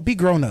 Be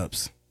grown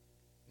ups.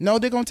 No,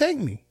 they're gonna take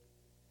me.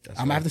 I'm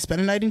gonna have to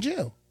spend a night in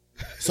jail.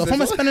 So if I'm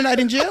gonna spend a night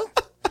in jail,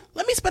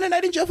 let me spend a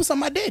night in jail for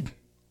something I did.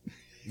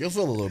 You'll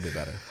feel a little bit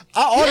better.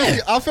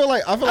 I feel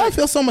like I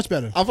feel so much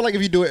better. I feel like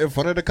if you do it in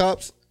front of the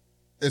cops,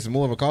 it's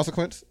more of a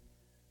consequence.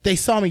 They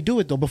saw me do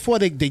it though. Before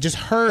they just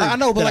heard. I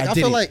know, but that like I did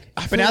feel it. like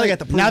But now they got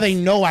the proof. Now they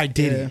know I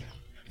did Yeah. it.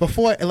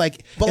 Before,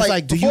 like, But, it's like,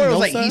 like, do you before it know? was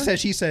like, sir? he said,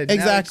 she said. Now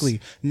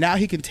Exactly. Now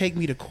he can take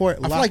me to court.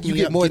 I feel like you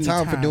get more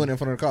time for doing it in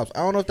front of the cops. I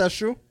don't know if that's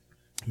true.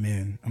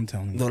 Man, I'm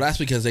telling you. No, that's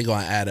because they're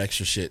gonna add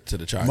extra shit to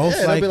the charge. Most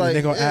Yeah, they'll be likely like,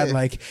 they're gonna add yeah.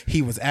 like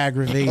he was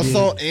aggravated,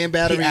 Assault and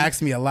battery. He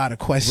asked me a lot of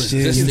questions.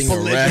 Resisting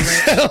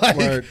arrest. Like,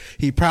 Word.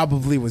 he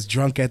probably was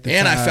drunk at the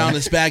And time. I found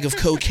this bag of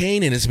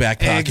cocaine in his back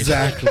pocket.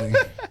 Exactly.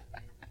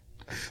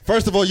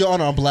 First of all, Your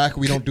Honor, I'm black.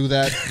 We don't do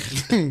that.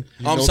 You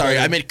I'm know sorry,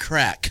 that. I meant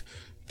crack.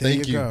 There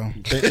Thank you you. go.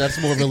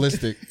 That's more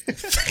realistic.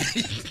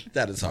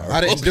 That is hard.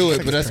 I didn't do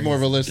it, but that's more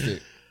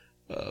realistic.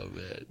 Oh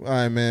man. All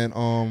right,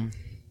 man.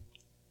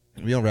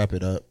 We gonna wrap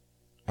it up.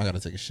 I gotta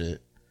take a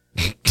shit.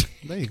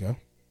 There you go.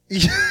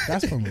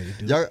 That's one way to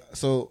do it. Y'all,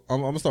 so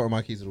I'm gonna start with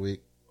my keys of the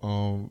week.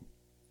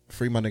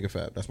 Free my nigga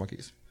Fab. That's my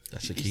keys.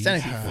 That's your He's key.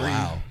 technically free.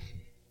 Wow.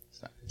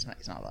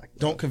 It's not like.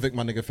 Don't convict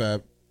my nigga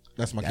Fab.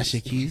 That's my That's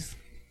your keys. keys.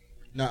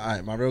 No, all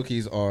right. My real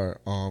keys are,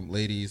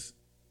 ladies,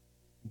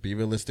 be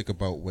realistic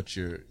about what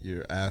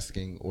you're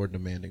asking or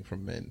demanding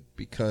from men,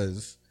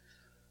 because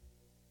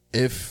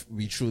if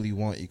we truly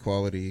want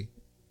equality,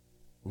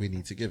 we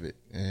need to give it.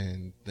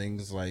 And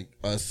things like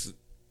us,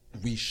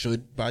 we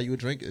should buy you a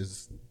drink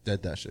is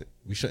that shit.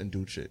 We shouldn't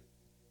do shit.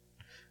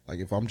 Like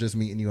if I'm just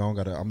meeting you,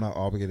 I'm not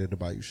obligated to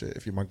buy you shit.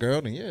 If you're my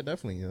girl, then yeah,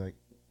 definitely. Like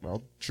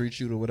I'll treat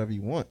you to whatever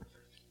you want.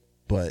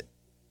 But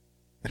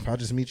if I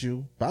just meet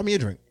you, buy me a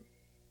drink.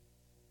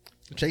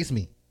 Chase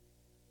me.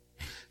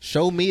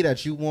 Show me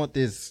that you want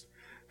this.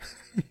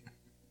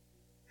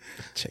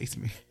 Chase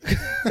me.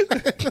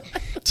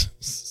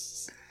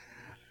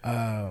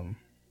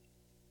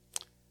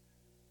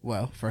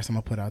 Well, first I'm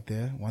gonna put out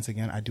there once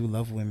again. I do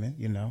love women.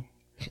 You know,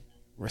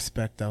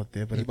 respect out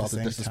there, but You at the about to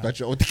same disrespect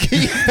time, you with the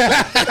key.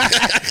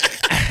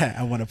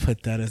 I want to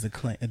put that as a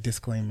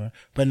disclaimer.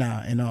 But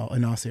nah, in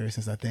all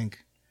seriousness, I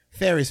think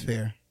fair is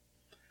fair.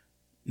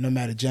 No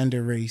matter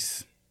gender,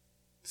 race,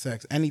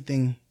 sex,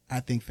 anything, I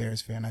think fair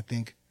is fair. And I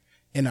think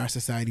in our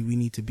society, we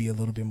need to be a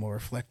little bit more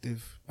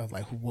reflective of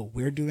like what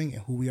we're doing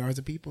and who we are as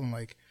a people. And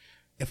like,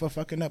 if we're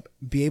fucking up,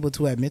 be able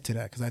to admit to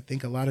that. Because I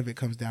think a lot of it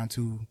comes down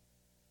to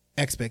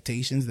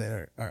expectations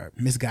that are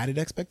misguided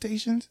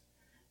expectations.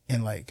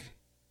 And like,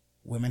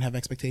 women have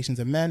expectations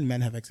of men,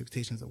 men have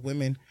expectations of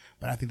women.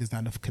 But I think there's not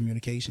enough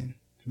communication,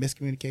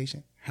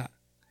 miscommunication.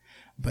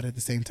 But at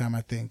the same time,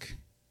 I think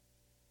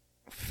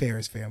fair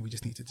is fair. And we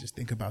just need to just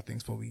think about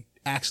things before we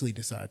actually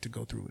decide to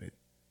go through with it.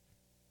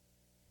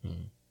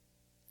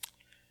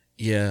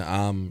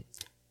 Yeah,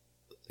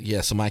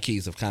 so my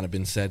keys have kind of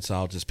been said, so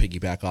I'll just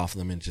piggyback off of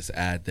them and just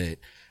add that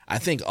I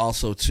think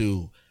also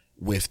too,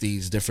 with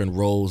these different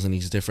roles and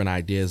these different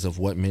ideas of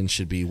what men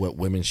should be, what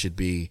women should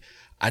be,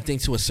 I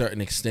think to a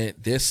certain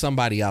extent, there's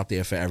somebody out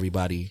there for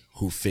everybody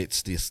who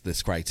fits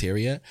this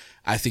criteria.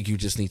 I think you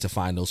just need to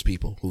find those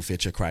people who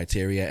fit your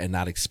criteria and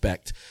not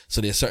expect. So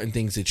there's certain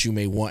things that you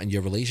may want in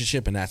your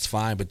relationship, and that's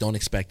fine, but don't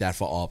expect that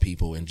for all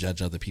people and judge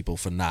other people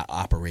for not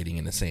operating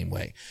in the same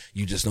way.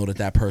 You just know that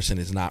that person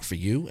is not for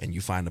you, and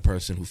you find the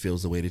person who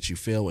feels the way that you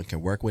feel and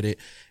can work with it.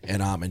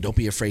 And don't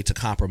be afraid to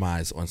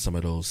compromise on some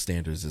of those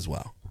standards as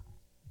well.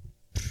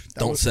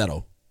 Don't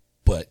settle,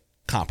 but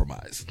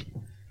compromise.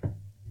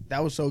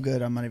 That was so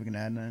good. I'm not even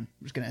gonna add nothing. I'm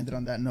just gonna end it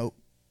on that note.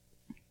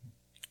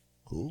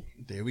 Cool.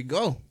 There we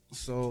go.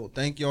 So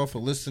thank y'all for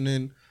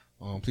listening.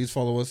 Please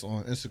follow us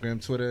on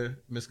Instagram, Twitter,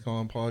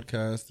 Miscom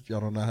Podcast. If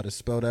y'all don't know how to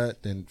spell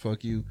that, then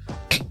fuck you.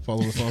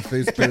 Follow us on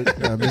Facebook,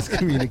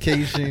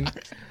 Miscommunication.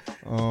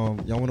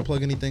 Y'all want to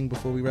plug anything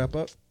before we wrap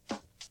up?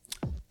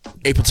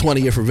 April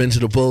 20th, Revenge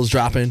of the Bulls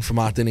dropping from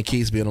Authentic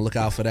Keys. Be on the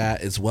lookout for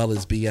that, as well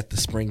as be at the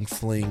Spring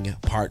Fling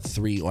Part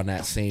 3 on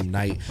that same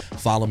night.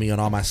 Follow me on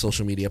all my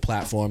social media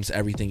platforms.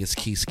 Everything is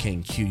Keys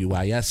King,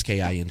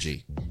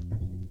 QUISKING.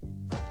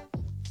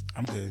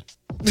 I'm good.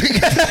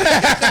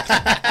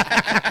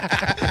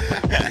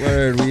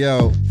 Word, we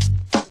out.